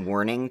pleasant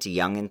warning to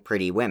young and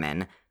pretty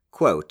women,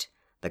 quote,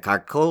 "The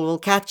caracol will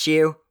catch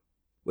you."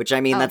 Which,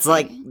 I mean, that's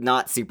like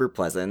not super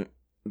pleasant,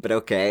 but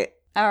okay.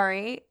 All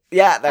right.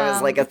 Yeah, that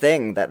was like a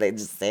thing that they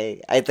just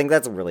say. I think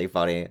that's really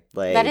funny.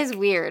 Like, that is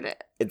weird.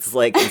 It's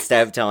like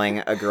instead of telling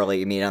a girl that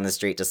you meet on the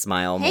street to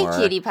smile more. Hey,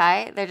 cutie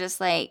pie. They're just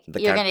like,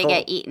 you're going to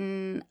get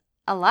eaten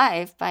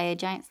alive by a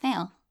giant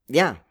snail.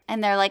 Yeah.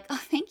 And they're like,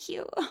 oh, thank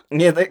you.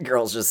 Yeah, that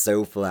girl's just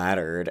so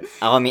flattered.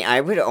 I mean,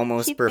 I would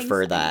almost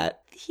prefer that.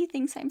 He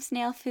thinks I'm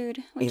snail food.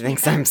 He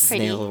thinks I'm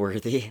snail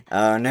worthy.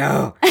 Oh,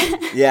 no.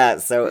 Yeah,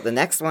 so the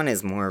next one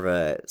is more of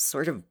a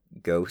sort of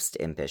ghost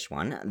impish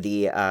one.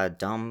 The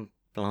Dame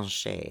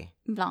Blanche.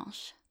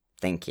 Blanche.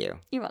 Thank you.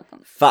 You're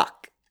welcome.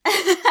 Fuck.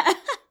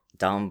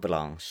 Dame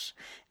Blanche.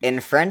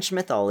 In French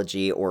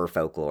mythology or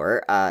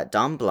folklore,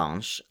 Dame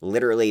Blanche,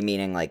 literally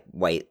meaning like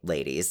white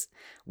ladies,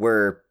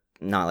 were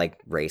not like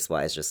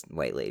race-wise, just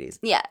white ladies.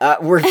 Yeah.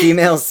 Were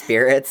female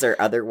spirits or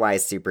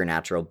otherwise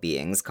supernatural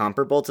beings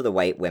comparable to the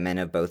white women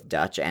of both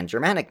Dutch and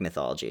Germanic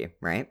mythology,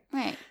 right?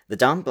 Right. The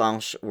Dame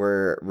Blanche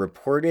were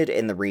reported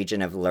in the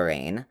region of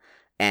Lorraine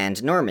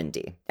and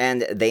Normandy,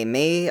 and they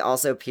may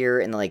also appear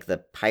in like the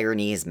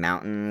Pyrenees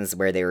Mountains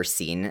where they were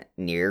seen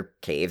near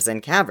caves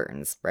and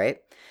caverns,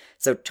 right?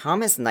 So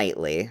Thomas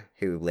Knightley,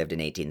 who lived in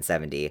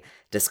 1870,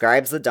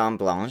 describes the Dame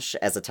Blanche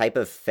as a type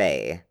of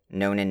fae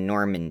known in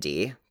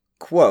Normandy,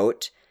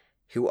 quote,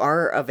 who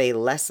are of a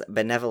less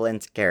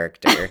benevolent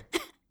character.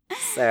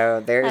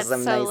 So there's That's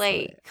some so nice...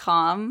 like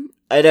calm.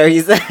 I know,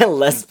 he's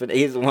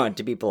he's wanting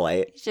to be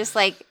polite. He's just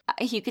like,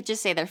 you could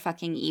just say they're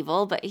fucking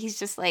evil, but he's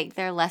just like,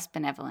 they're less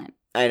benevolent.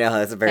 I know,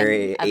 that's a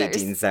very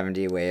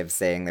 1870 way of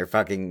saying they're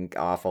fucking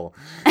awful.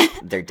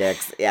 They're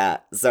dicks. Yeah.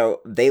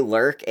 So they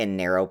lurk in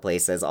narrow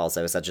places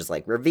also, such as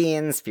like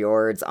ravines,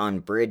 fjords, on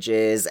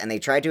bridges, and they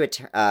try to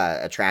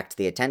attract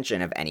the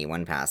attention of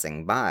anyone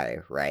passing by,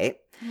 right?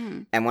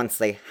 And once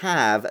they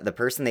have, the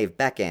person they've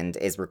beckoned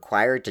is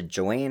required to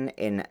join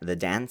in the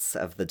dance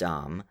of the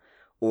Dame,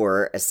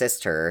 or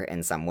assist her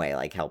in some way,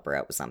 like help her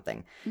out with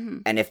something.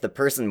 And if the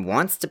person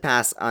wants to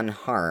pass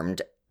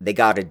unharmed, they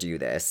gotta do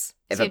this.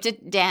 So you have to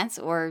dance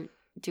or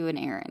do an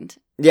errand.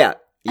 Yeah.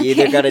 You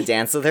either gotta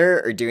dance with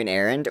her or do an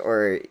errand,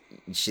 or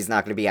she's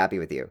not gonna be happy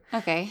with you.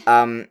 Okay.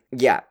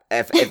 Yeah.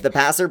 If the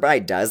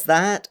passerby does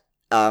that,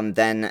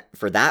 then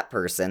for that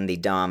person, the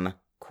Dame,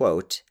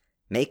 quote,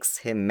 makes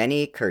him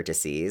many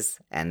courtesies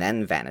and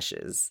then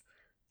vanishes.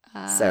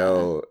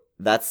 So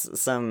that's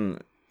some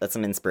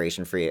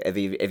inspiration for you. If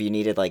you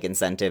needed like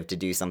incentive to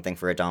do something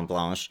for a Dame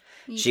Blanche,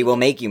 she will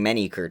make you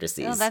many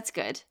courtesies. Oh, that's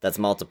good. That's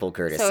multiple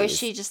courtesies. So is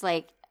she just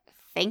like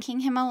thanking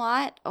him a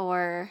lot,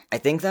 or? I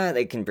think that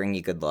it can bring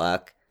you good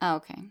luck. Oh,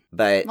 okay.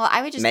 But well,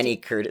 I would just many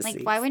courtesies.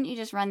 Like, why wouldn't you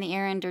just run the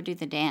errand or do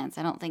the dance?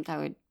 I don't think I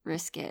would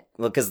risk it.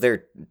 Well, because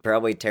they're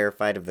probably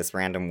terrified of this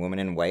random woman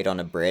in white on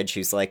a bridge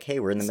who's like, hey,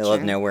 we're in the middle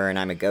of nowhere and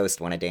I'm a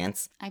ghost. Want to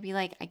dance? I'd be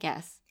like, I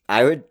guess.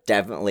 I would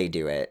definitely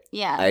do it.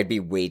 Yeah. I'd be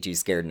way too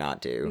scared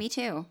not to. Me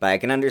too. But I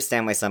can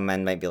understand why some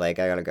men might be like,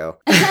 I gotta go.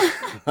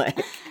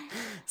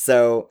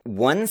 So,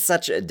 one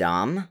such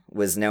dame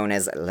was known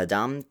as La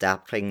Dame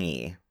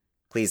d'Aprigny.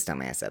 Please tell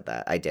me I said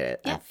that. I did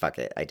it. Yeah. Fuck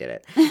it. I did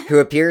it. Who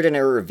appeared in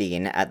a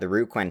ravine at the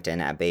Rue Quentin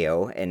at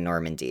Bayeux in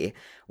Normandy,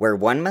 where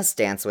one must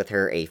dance with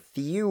her a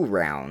few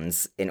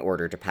rounds in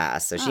order to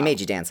pass. So she made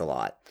you dance a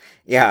lot.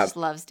 Yeah. She just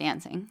loves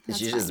dancing.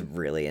 She's just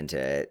really into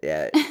it.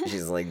 Yeah.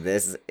 She's like,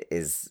 this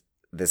is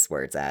this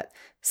where it's at.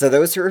 So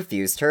those who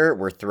refused her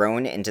were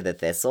thrown into the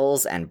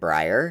thistles and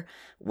briar,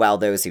 while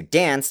those who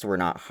danced were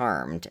not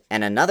harmed.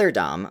 And another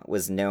dame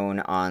was known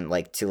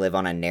to live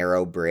on a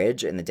narrow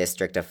bridge in the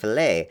district of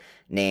Falaise,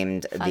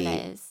 named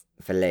the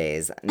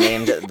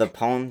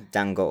Pont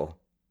d'Angot.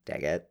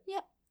 Dig it?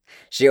 Yep.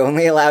 She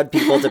only allowed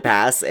people to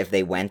pass if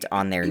they went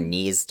on their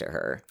knees to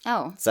her.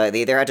 Oh. So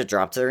they either had to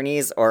drop to their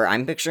knees, or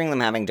I'm picturing them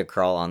having to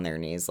crawl on their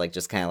knees,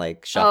 just kind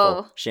of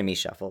shuffle, shimmy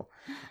shuffle.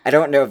 I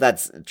don't know if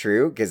that's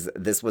true, because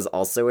this was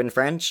also in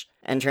French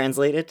and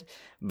translated.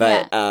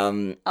 But,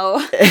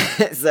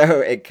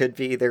 so it could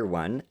be either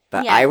one.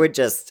 But yeah. I would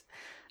just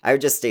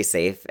stay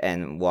safe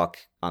and walk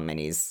on my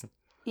knees.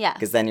 Yeah.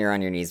 Because then you're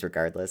on your knees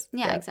regardless.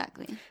 Yeah,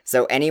 exactly.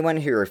 So anyone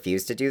who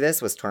refused to do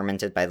this was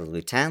tormented by the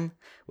lutin,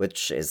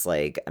 which is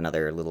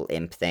another little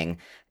imp thing.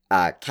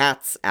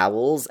 Cats,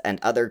 owls, and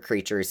other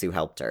creatures who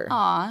helped her.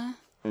 Aw.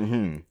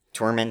 Mm-hmm.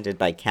 Tormented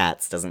by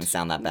cats doesn't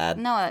sound that bad.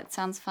 No, it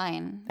sounds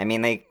fine. I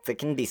mean, they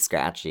can be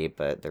scratchy,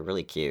 but they're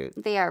really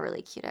cute. They are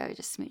really cute. I would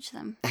just smooch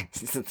them.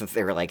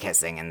 They were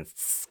hissing and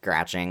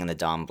scratching, and the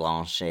Dame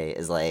Blanche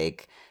is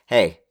like,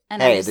 hey,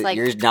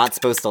 you're not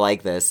supposed to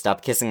like this.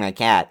 Stop kissing my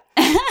cat.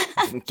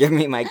 Give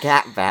me my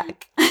cat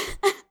back.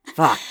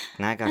 Fuck.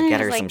 Now I gotta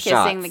get her some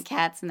shots. Kissing the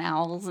cats and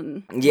owls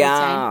and...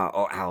 Yeah.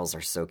 Oh, owls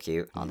are so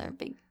cute. Oh, they're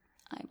big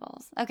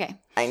eyeballs. Okay.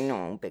 I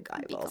know, big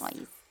eyeballs.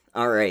 Big eyes.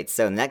 All right,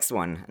 so next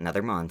one,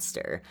 another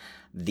monster.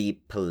 The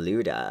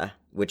Peluda,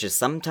 which is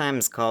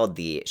sometimes called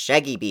the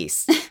Shaggy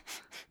Beast,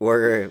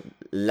 or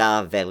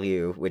La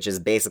Velue, which is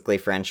basically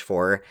French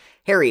for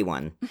hairy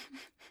one.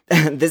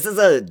 This is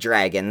a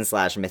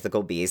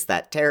dragon/mythical beast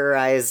that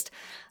terrorized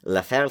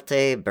La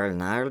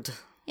Ferté-Bernard.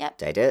 Yep.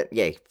 Did I do it?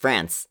 Yay,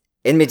 France.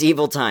 In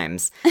medieval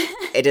times.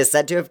 It is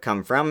said to have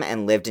come from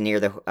and lived near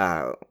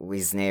the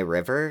Wiener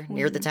River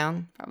near the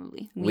town.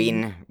 Probably.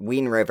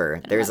 Wien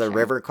River. There's a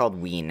river called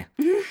Wien.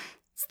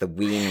 It's the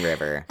Wien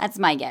River. That's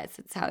my guess.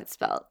 It's how it's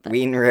spelled. But...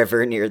 Wien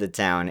River near the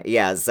town.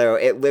 Yeah, so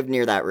it lived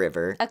near that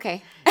river.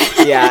 Okay.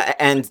 Yeah,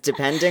 and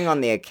depending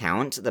on the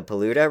account, the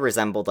Peluda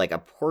resembled a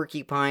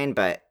porcupine,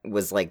 but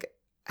was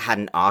had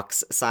an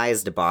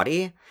ox-sized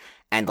body.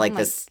 And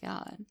this...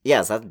 God.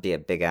 Yes, that'd be a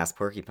big-ass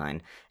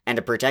porcupine. And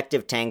a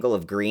protective tangle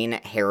of green,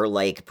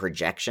 hair-like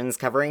projections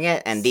covering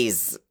it, and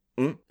these...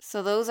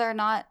 So those are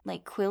not,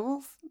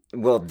 quills?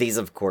 Well, these,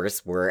 of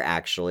course, were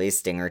actually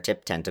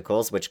stinger-tipped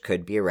tentacles, which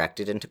could be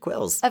erected into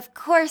quills. Of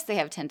course they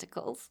have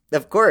tentacles.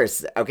 Of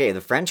course. Okay,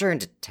 the French are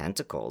into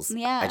tentacles.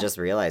 Yeah. I just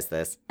realized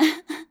this.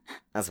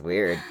 That's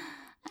weird.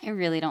 I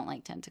really don't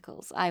like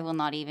tentacles. I will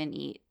not even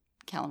eat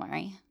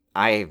calamari.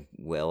 I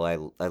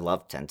will. I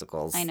love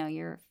tentacles. I know,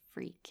 you're a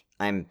freak.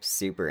 I'm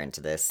super into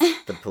this.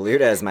 The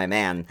Peluda is my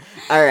man.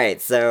 All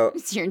right, so...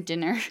 It's your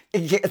dinner.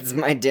 It's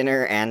my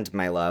dinner and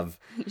my love.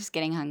 You're just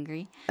getting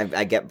hungry.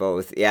 I get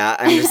both. Yeah,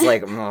 I'm just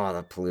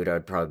the Peluda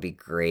would probably be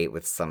great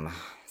with some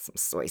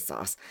soy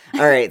sauce.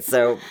 All right,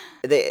 so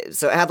it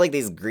had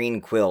these green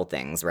quill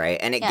things, right?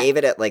 And it gave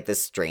it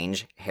this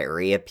strange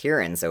hairy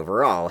appearance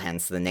overall,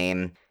 hence the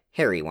name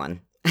Hairy One.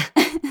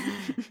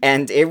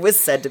 And it was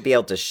said to be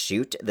able to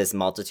shoot this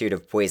multitude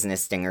of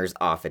poisonous stingers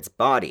off its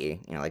body,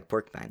 like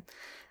porcupine.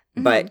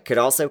 But could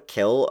also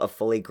kill a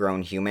fully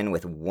grown human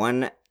with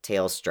one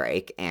tail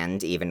strike,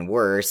 and even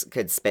worse,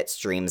 could spit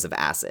streams of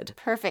acid.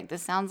 Perfect.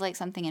 This sounds like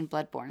something in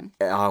Bloodborne.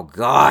 Oh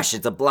gosh,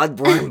 it's a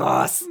Bloodborne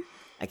boss.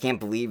 I can't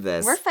believe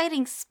this. We're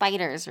fighting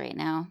spiders right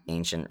now.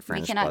 Ancient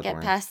French Bloodborne. We cannot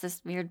get past this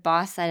weird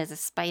boss that is a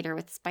spider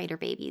with spider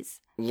babies.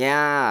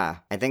 Yeah,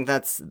 I think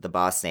that's the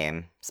boss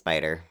name,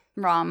 Spider.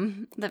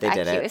 Rom, the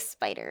vacuous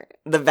spider.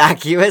 The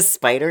vacuous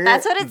spider?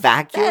 That's what it's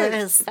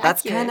vacuous.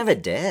 That's kind of a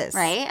diss.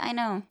 Right? I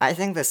know. I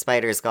think the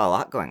spider's got a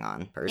lot going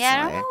on, personally.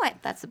 Yeah, I don't know what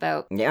that's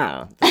about.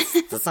 Yeah,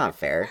 that's not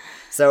fair.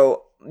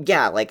 So,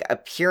 yeah,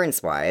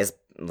 appearance-wise,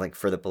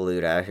 for the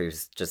Peluda,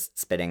 who's just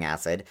spitting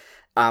acid,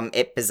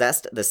 it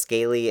possessed the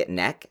scaly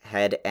neck,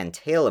 head, and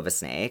tail of a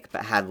snake,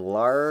 but had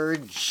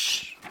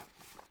large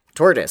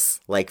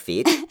tortoise-like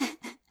feet,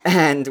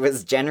 and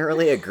was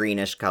generally a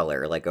greenish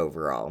color,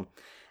 overall.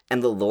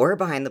 And the lore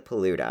behind the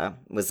Peluda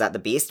was that the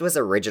beast was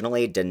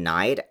originally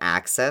denied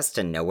access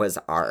to Noah's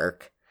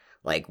Ark.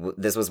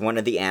 This was one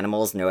of the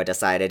animals Noah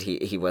decided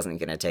he wasn't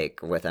going to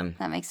take with him.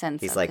 That makes sense.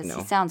 He's no.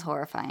 He sounds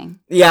horrifying.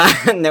 Yeah,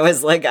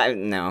 Noah's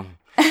no.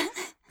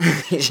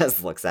 He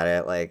just looks at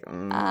it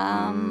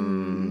Yeah.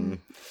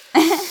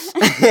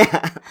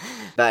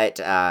 But,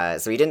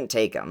 so he didn't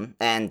take him.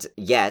 And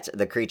yet,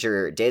 the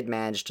creature did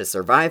manage to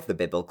survive the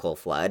biblical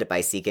flood by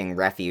seeking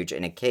refuge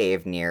in a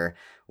cave near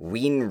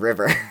Wien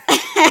River.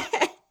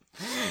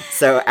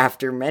 So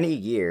after many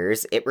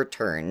years, it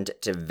returned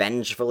to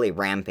vengefully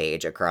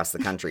rampage across the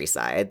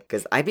countryside.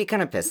 Because I'd be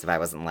kind of pissed if I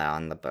wasn't allowed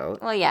on the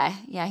boat. Well, yeah,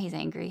 he's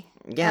angry.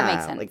 Yeah, that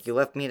makes sense. You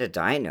left me to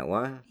die,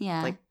 Noah.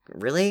 Yeah.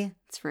 Really?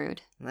 It's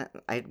rude.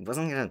 I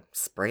wasn't gonna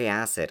spray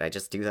acid. I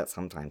just do that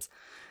sometimes.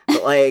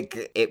 But,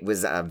 it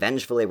was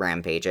vengefully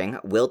rampaging,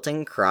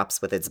 wilting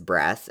crops with its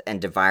breath,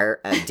 and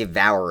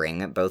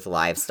devouring both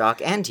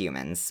livestock and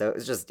humans. So it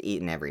was just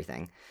eating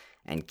everything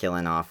and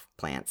killing off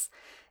plants.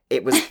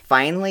 It was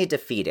finally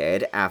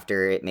defeated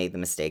after it made the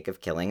mistake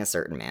of killing a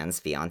certain man's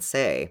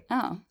fiancée.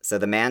 Oh. So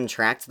the man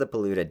tracked the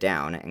Paluda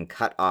down and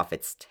cut off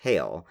its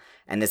tail,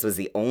 and this was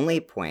the only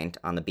point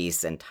on the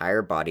beast's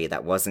entire body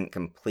that wasn't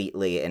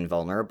completely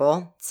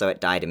invulnerable, so it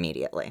died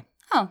immediately.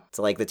 Oh.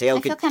 So, like, the tail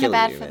could kill you. I feel kind of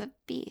bad for the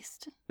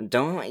beast.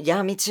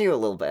 Yeah, me too, a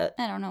little bit.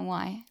 I don't know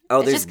why.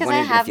 Oh, it's just because I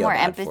have more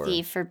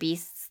empathy for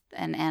beasts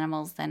and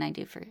animals than I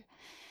do for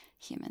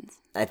humans.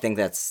 I think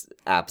that's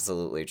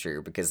absolutely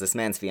true, because this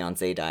man's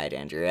fiancée died,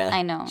 Andrea.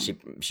 I know.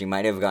 She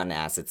might have gotten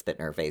acid spit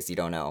in her face. You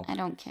don't know. I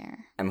don't care.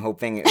 I'm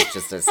hoping it's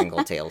just a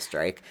single tail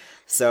strike.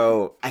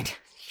 So,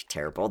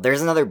 terrible.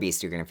 There's another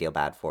beast you're going to feel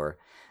bad for.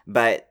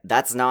 But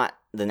that's not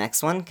the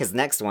next one, because the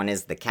next one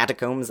is the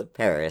Catacombs of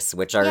Paris,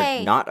 which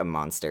are not a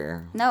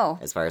monster. No.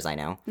 As far as I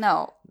know.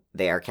 No.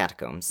 They are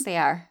catacombs. They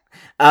are.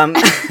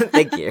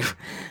 Thank you.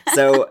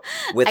 So,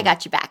 I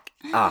got you back.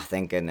 Oh,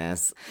 thank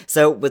goodness.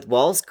 So, with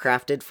walls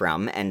crafted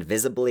from and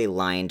visibly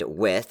lined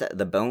with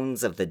the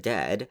bones of the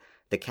dead,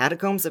 the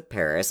Catacombs of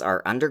Paris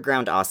are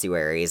underground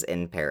ossuaries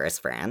in Paris,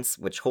 France,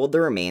 which hold the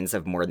remains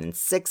of more than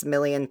 6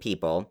 million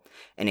people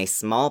in a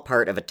small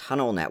part of a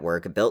tunnel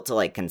network built to,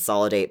 like,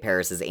 consolidate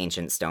Paris's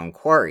ancient stone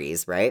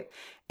quarries, right?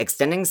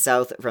 Extending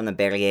south from the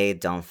Barrière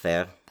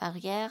d'Enfer.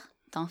 Barrière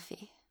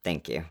d'Enfer.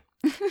 Thank you.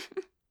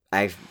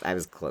 I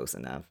was close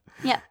enough.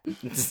 Yeah.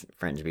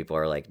 French people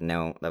are like,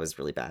 no, that was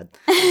really bad.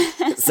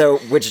 So,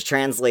 which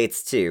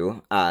translates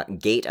to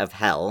Gate of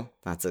Hell.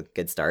 That's a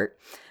good start.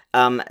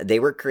 They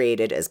were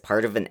created as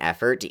part of an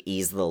effort to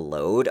ease the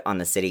load on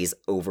the city's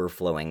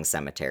overflowing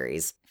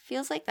cemeteries.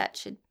 Feels like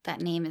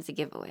that name is a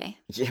giveaway.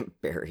 Yeah,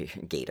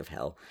 Gate of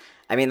Hell.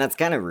 I mean, that's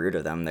kind of rude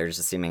of them. They're just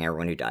assuming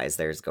everyone who dies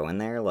there is going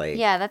there. Like,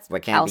 yeah, that's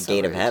what can't be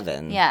Gate rude. of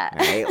Heaven? Yeah,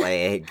 right.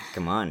 Like,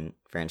 come on,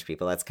 French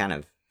people. That's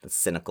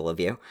cynical of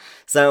you.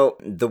 So,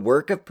 the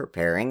work of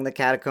preparing the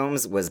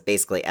catacombs was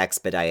basically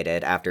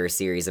expedited after a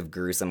series of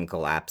gruesome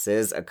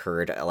collapses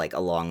occurred, like,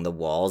 along the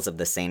walls of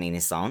the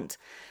Saint-Innocent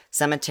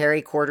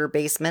cemetery quarter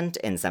basement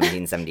in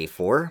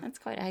 1774. That's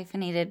quite a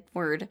hyphenated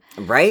word.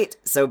 Right?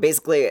 So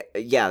basically,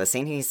 yeah, the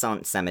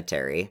Saint-Innocent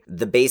cemetery,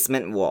 the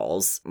basement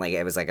walls, like,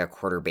 it was like a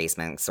quarter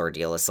basement sort of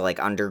deal. So, like,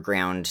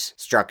 underground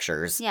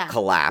structures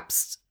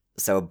collapsed.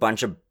 So a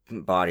bunch of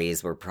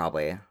bodies were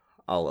probably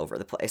all over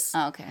the place.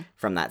 Oh, okay.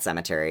 From that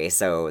cemetery.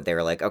 So they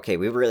were like, okay,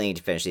 we really need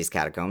to finish these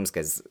catacombs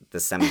because the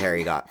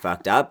cemetery got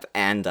fucked up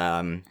and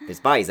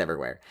there's bodies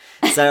everywhere.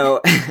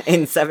 So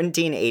in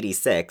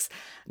 1786,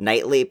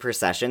 nightly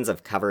processions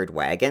of covered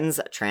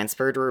wagons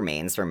transferred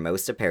remains from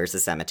most of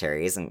Paris'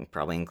 cemeteries, and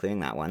probably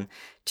including that one,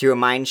 to a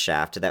mine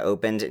shaft that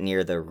opened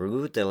near the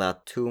Rue de la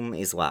Tombe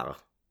Isoire.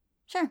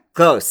 Sure.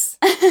 Close.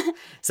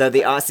 So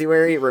the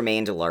ossuary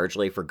remained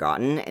largely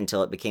forgotten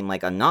until it became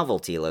like a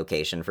novelty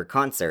location for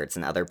concerts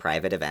and other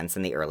private events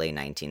in the early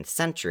 19th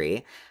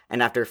century.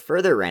 And after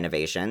further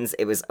renovations,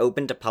 it was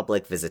open to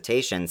public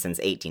visitation since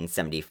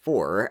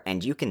 1874,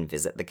 and you can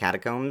visit the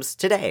catacombs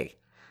today.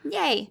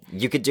 Yay.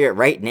 You could do it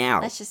right now.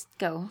 Let's just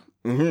go.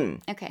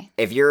 Mm-hmm. Okay.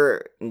 If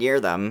you're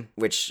near them,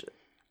 which...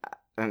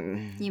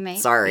 you may.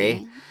 Sorry.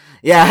 Be.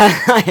 Yeah,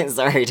 I'm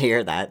sorry to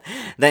hear that.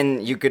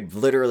 Then you could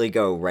literally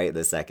go right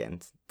this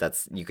second.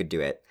 You could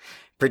do it.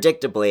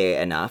 Predictably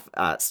enough,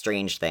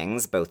 strange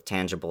things, both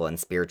tangible and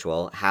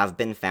spiritual, have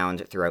been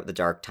found throughout the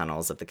dark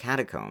tunnels of the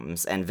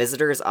catacombs, and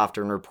visitors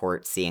often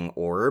report seeing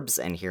orbs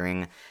and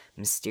hearing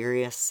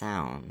mysterious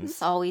sounds.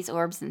 It's always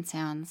orbs and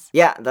sounds.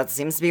 Yeah, that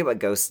seems to be what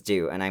ghosts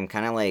do, and I'm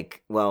kind of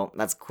like, well,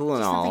 that's cool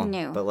and all, something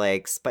new. But,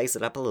 like, spice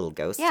it up a little,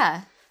 ghost.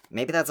 Yeah.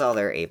 Maybe that's all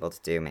they're able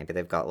to do. Maybe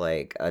they've got,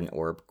 like, an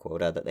orb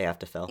quota that they have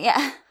to fill.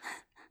 Yeah.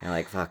 They're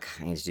like, fuck,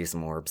 I need to do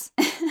some orbs.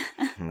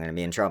 I'm gonna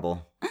be in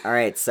trouble. All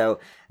right, so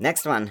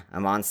next one, a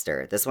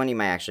monster. This one you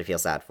might actually feel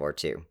sad for,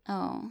 too.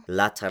 Oh.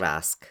 La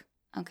Tarasque.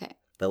 Okay.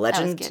 The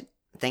legend... That was good.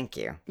 Thank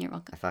you. You're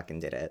welcome. I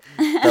fucking did it.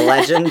 The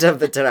legend of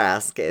the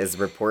Tarasque is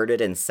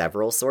reported in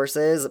several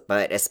sources,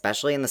 but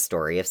especially in the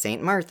story of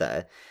Saint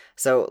Martha.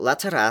 So, La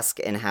Tarasque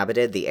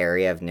inhabited the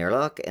area of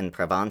Nurloc in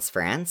Provence,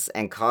 France,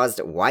 and caused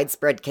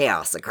widespread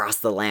chaos across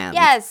the land.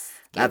 Yes!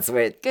 That's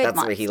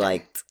what he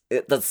liked.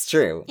 That's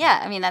true.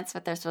 Yeah, I mean, that's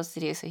what they're supposed to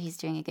do, so he's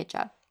doing a good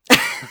job.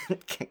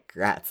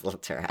 Congrats, La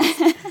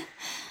Tarasque.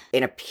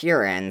 In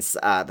appearance,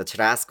 the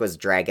Tarasque was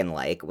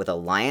dragon-like, with a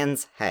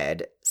lion's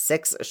head,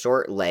 6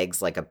 short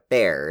legs like a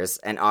bear's,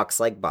 an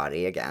ox-like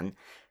body again,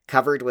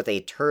 covered with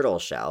a turtle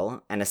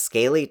shell, and a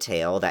scaly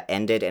tail that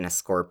ended in a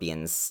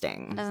scorpion's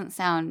sting. It doesn't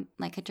sound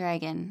like a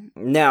dragon.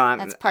 No,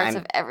 that's parts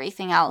of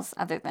everything else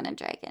other than a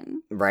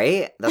dragon.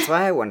 Right? That's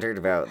why I wondered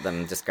about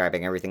them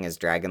describing everything as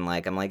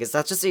dragon-like. I'm like, is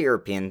that just a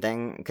European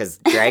thing? Because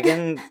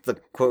dragon, the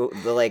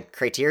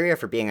criteria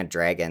for being a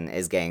dragon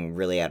is getting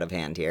really out of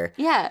hand here.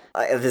 Yeah.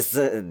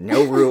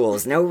 No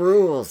rules, no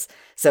rules.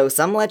 So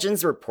some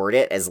legends report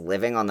it as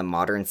living on the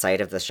modern site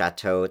of the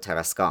Chateau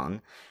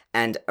Tarascon.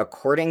 And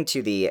according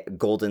to the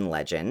Golden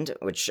Legend,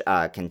 which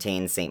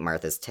contains St.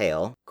 Martha's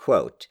tale,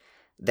 quote,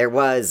 there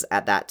was,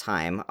 at that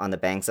time, on the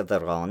banks of the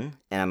Rhône,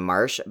 in a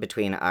marsh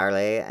between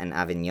Arles and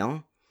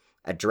Avignon,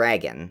 a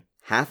dragon,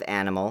 half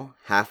animal,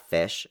 half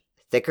fish,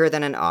 thicker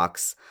than an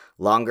ox,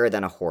 longer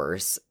than a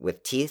horse,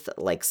 with teeth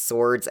like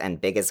swords and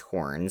big as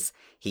horns.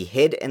 He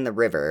hid in the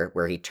river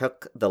where he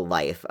took the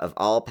life of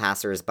all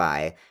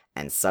passers-by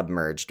and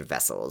submerged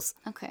vessels.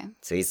 Okay.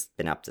 So he's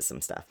been up to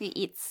some stuff. He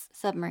eats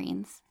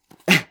submarines.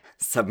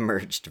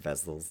 Submerged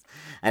vessels.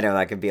 I know,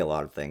 that could be a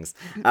lot of things.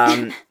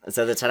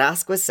 So the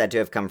Tarasque was said to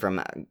have come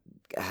from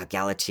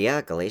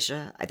Galatia?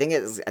 I think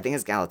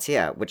it's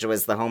Galatia, which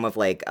was the home of,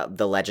 like,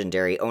 the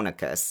legendary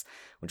Onacus,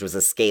 which was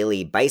a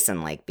scaly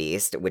bison-like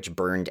beast which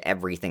burned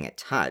everything it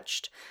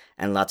touched.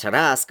 And La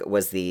Tarasque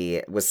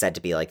was said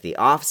to be, like, the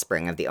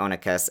offspring of the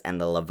Onacus and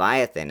the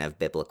Leviathan of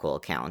biblical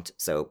account,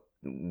 so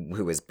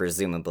who was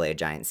presumably a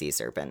giant sea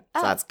serpent.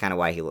 So that's kind of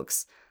why he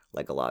looks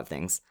like a lot of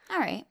things. All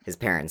right. His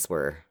parents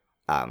were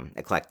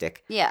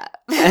eclectic. Yeah.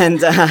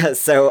 And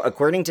so,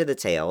 according to the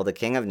tale, the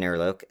king of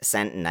Nurluk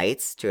sent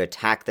knights to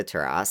attack the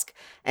Tarasque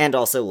and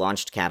also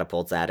launched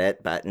catapults at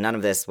it, but none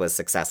of this was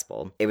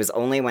successful. It was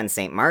only when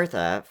St.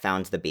 Martha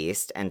found the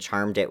beast and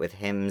charmed it with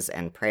hymns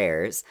and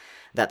prayers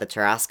that the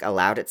Tarasque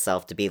allowed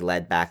itself to be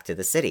led back to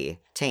the city,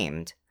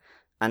 tamed.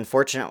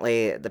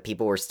 Unfortunately, the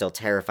people were still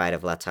terrified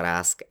of La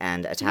Tarasque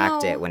and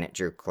attacked it when it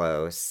drew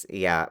close.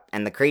 Yeah,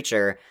 and the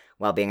creature,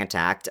 while being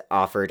attacked,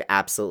 offered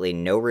absolutely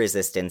no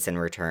resistance in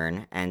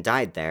return and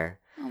died there.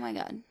 Oh my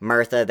god.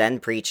 Martha then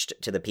preached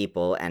to the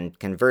people and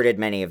converted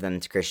many of them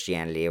to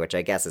Christianity, which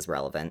I guess is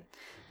relevant.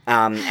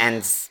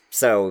 And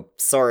so,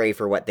 sorry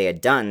for what they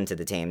had done to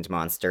the tamed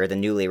monster, the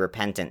newly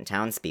repentant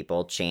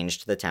townspeople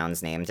changed the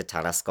town's name to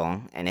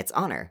Tarascon in its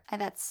honor.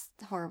 That's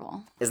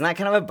horrible. Isn't that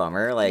kind of a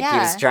bummer? Like, yeah. he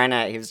was trying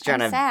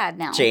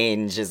to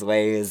change his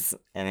ways,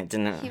 and it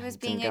didn't. He was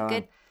being a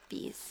good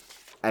beast.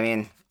 I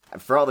mean,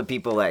 for all the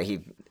people that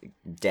he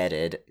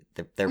deaded,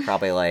 they're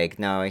probably like,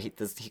 no, he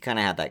kind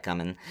of had that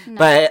coming. No,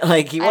 but,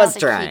 like, he was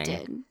trying. He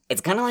did. It's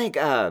kind of like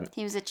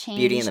he was a changed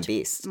Beauty and the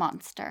Beast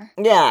monster.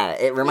 Yeah,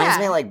 it reminds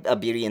me of, like, a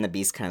Beauty and the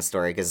Beast kind of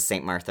story, because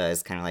St. Martha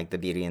is kind of like the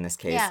Beauty in this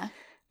case. Yeah.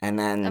 And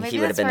then he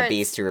would have been the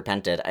Beast who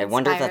repented. I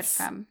wonder if that's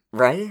from.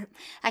 Right?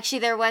 Actually,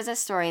 there was a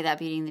story that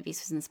Beauty and the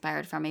Beast was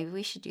inspired from. Maybe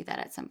we should do that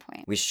at some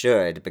point. We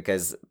should,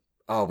 because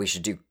we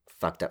should do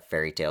fucked up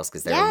fairy tales,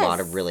 because there are a lot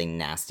of really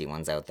nasty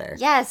ones out there.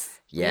 Yes.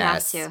 We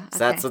have to. Okay. So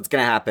that's what's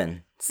gonna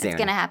happen soon. It's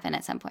gonna happen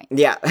at some point.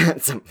 Yeah,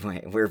 at some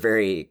point. We're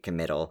very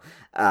committal.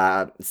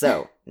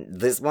 So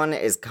this one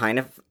is kind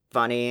of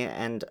funny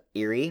and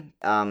eerie.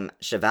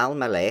 Cheval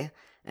Malais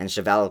and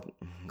Cheval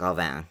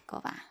Gauvin.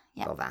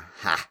 Yeah. Gauvin.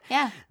 Ha.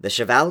 Yeah. The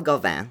Cheval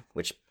Gauvin,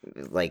 which,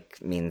 like,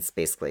 means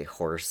basically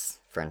horse,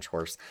 French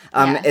horse,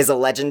 is a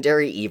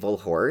legendary evil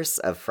horse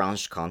of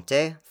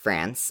Franche-Comté,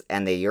 France,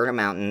 and the Jura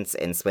Mountains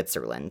in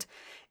Switzerland.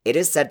 It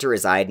is said to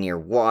reside near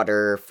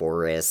water,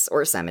 forests,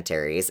 or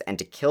cemeteries, and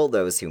to kill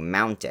those who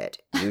mount it,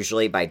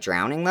 usually by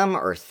drowning them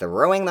or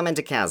throwing them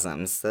into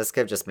chasms. This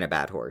could have just been a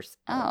bad horse.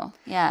 Oh,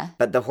 yeah.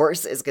 But the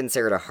horse is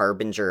considered a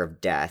harbinger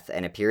of death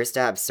and appears to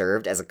have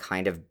served as a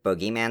kind of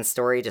boogeyman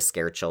story to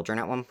scare children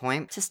at one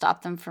point. To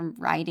stop them from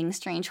riding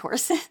strange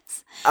horses.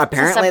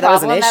 Apparently that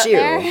was an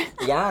issue.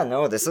 Yeah,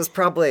 no, this is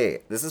probably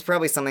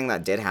something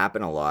that did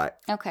happen a lot.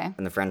 Okay.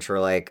 And the French were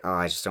like, oh,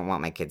 I just don't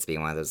want my kids being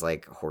one of those,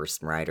 like,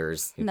 horse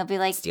riders. And they'll be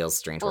like, steals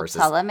strange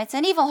horses. Tell them it's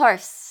an evil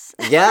horse.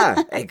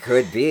 Yeah, it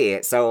could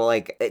be. So,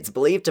 like, it's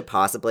believed to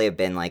possibly have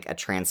been, like, a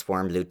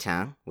transformed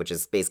lutin, which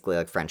is basically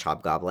like French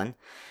hobgoblin.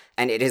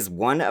 And it is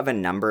one of a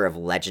number of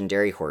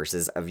legendary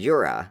horses of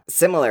Jura.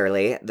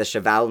 Similarly, the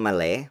Cheval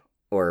Malais,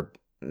 or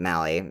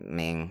Mallet,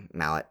 meaning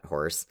mallet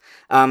horse,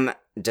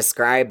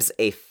 describes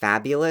a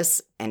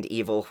fabulous and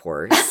evil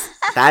horse.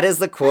 That is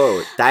the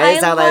quote. That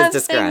is how that is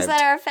described. I love things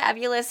that are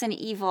fabulous and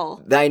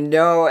evil. I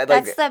know. Like,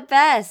 that's the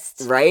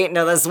best. Right?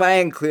 No, that's why I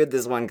include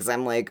this one, because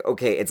I'm like,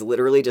 okay, it's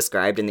literally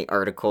described in the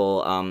article.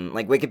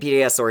 Like,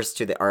 Wikipedia sourced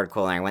to the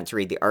article, and I went to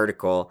read the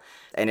article,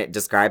 and it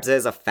describes it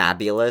as a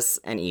fabulous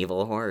and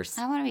evil horse.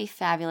 I want to be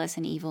fabulous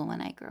and evil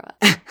when I grow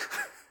up.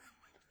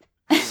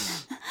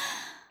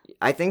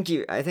 I think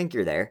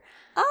you're there.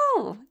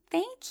 Oh,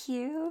 thank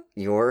you.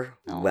 You're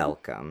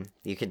welcome.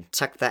 You can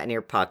tuck that in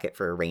your pocket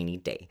for a rainy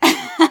day.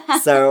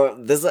 So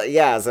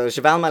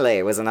Cheval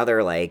Malais was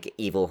another, like,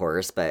 evil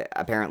horse, but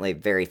apparently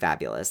very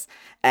fabulous.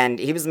 And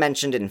he was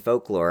mentioned in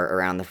folklore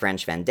around the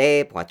French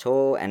Vendée,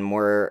 Poitou,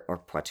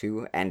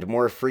 and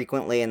more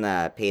frequently in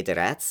the Pays de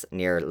Retz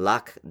near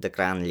Lac de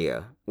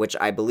Grandlieu, which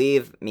I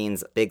believe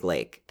means big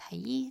lake.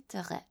 Pays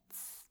de Retz.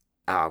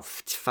 Oh,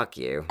 fuck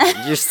you.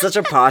 You're such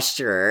a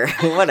posturer.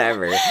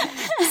 Whatever.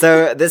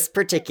 So this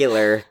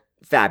particular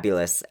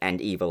fabulous and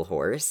evil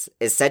horse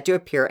is said to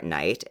appear at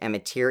night and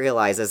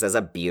materializes as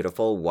a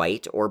beautiful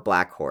white or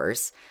black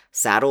horse,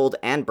 saddled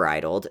and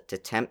bridled to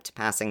tempt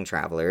passing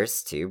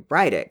travelers to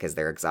ride it because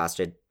they're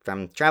exhausted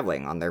from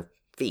traveling on their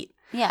feet.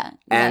 Yeah,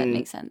 that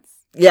makes sense.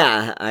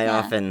 Yeah, I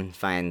often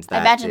find that.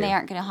 I imagine they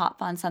aren't going to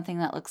hop on something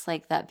that looks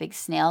like that big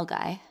snail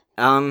guy.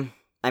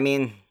 I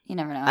mean, you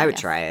never know. I would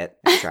try it.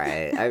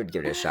 I would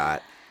give it a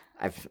shot.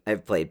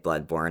 I've played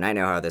Bloodborne. I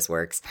know how this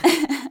works.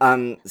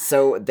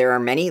 So there are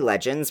many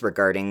legends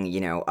regarding,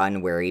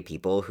 unwary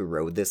people who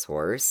rode this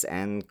horse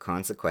and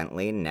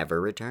consequently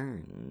never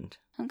returned.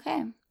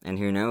 Okay. And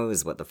who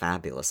knows what the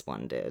fabulous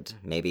one did?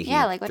 Maybe he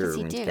what threw does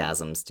he into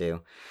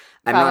do?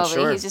 I'm Probably. not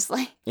sure.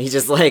 He's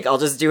just like, I'll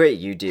just do what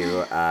you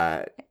do.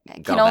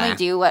 Can only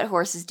do what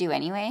horses do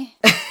anyway.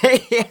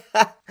 Yeah,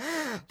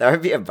 that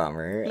would be a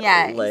bummer.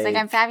 Yeah, he's like,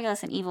 I'm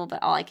fabulous and evil,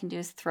 but all I can do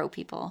is throw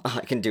people. All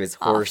I can do is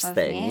horse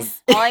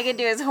things. All I can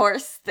do is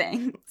horse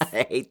things.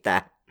 I hate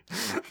that.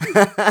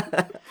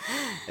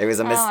 It was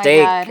a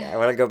mistake. I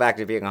want to go back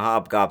to being a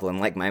hobgoblin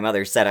like my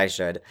mother said I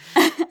should.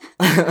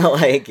 So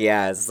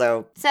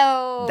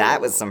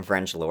that was some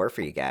French lore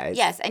for you guys.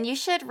 Yes, and you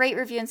should rate,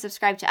 review, and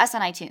subscribe to us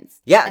on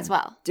iTunes. As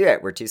well. Do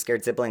it. We're Two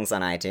Scared Siblings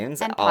on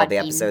iTunes. And all the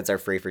episodes are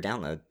free for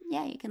download.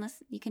 Yeah, you can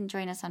listen. You can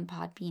join us on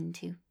Podbean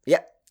too. Yeah.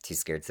 Two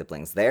Scared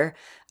Siblings there.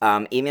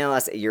 Email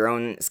us your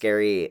own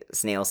scary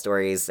snail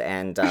stories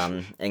and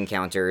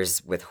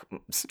encounters with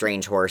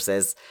strange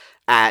horses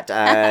at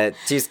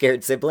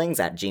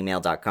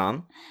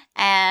twoscaredsiblings@gmail.com.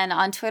 And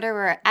on Twitter,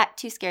 we're at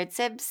Two Scared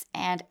Sibs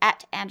and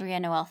at Andrea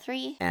Noel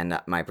 3. And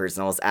my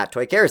personal is at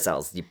Toy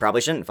Carousels. You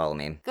probably shouldn't follow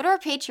me. Go to our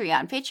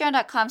Patreon,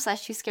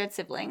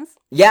 patreon.com/twoscaredsiblings.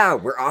 Yeah,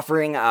 we're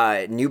offering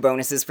new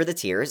bonuses for the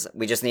tiers.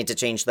 We just need to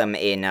change them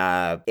in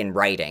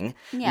writing.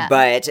 Yeah.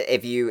 But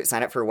if you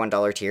sign up for a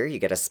 $1 tier, you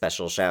get a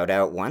special shout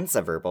out once,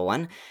 a verbal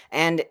one.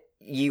 And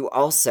you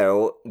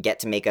also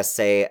get to make us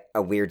say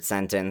a weird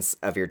sentence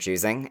of your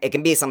choosing. It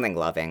can be something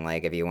loving,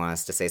 like if you want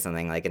us to say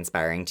something like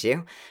inspiring to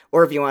you,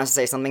 or if you want us to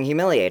say something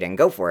humiliating,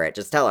 go for it.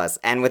 Just tell us.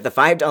 And with the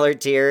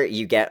 $5 tier,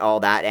 you get all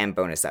that and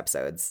bonus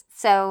episodes.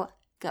 So,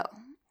 go.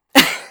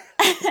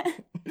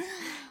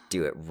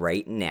 Do it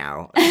right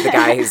now. The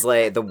guy who's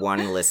like the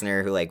one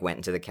listener who like went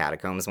into the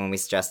catacombs when we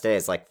suggested it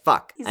is like,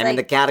 fuck, I'm in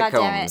the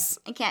catacombs.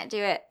 I can't do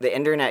it. The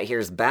internet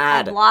here's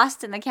bad. I'm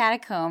lost in the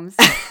catacombs.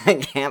 I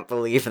can't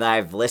believe that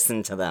I've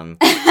listened to them.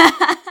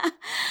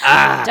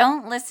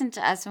 Don't listen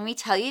to us when we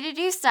tell you to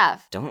do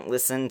stuff. Don't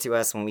listen to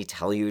us when we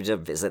tell you to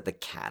visit the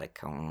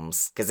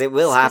catacombs. Because it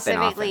will happen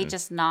often. Specifically,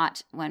 just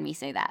not when we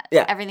say that.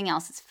 Yeah. Everything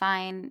else is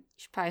fine. You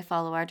should probably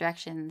follow our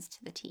directions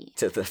to the T.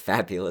 To the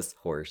fabulous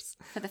horse.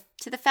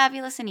 To the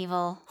fabulous and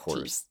evil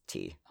horse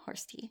tea.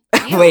 Horse tea.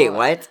 Wait,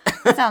 what?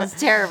 Sounds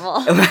terrible.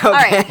 Okay. All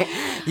right.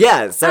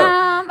 Yeah, so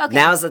okay.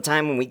 Now's the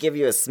time when we give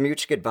you a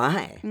smooch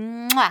goodbye.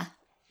 Mwah.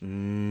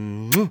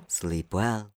 Sleep well.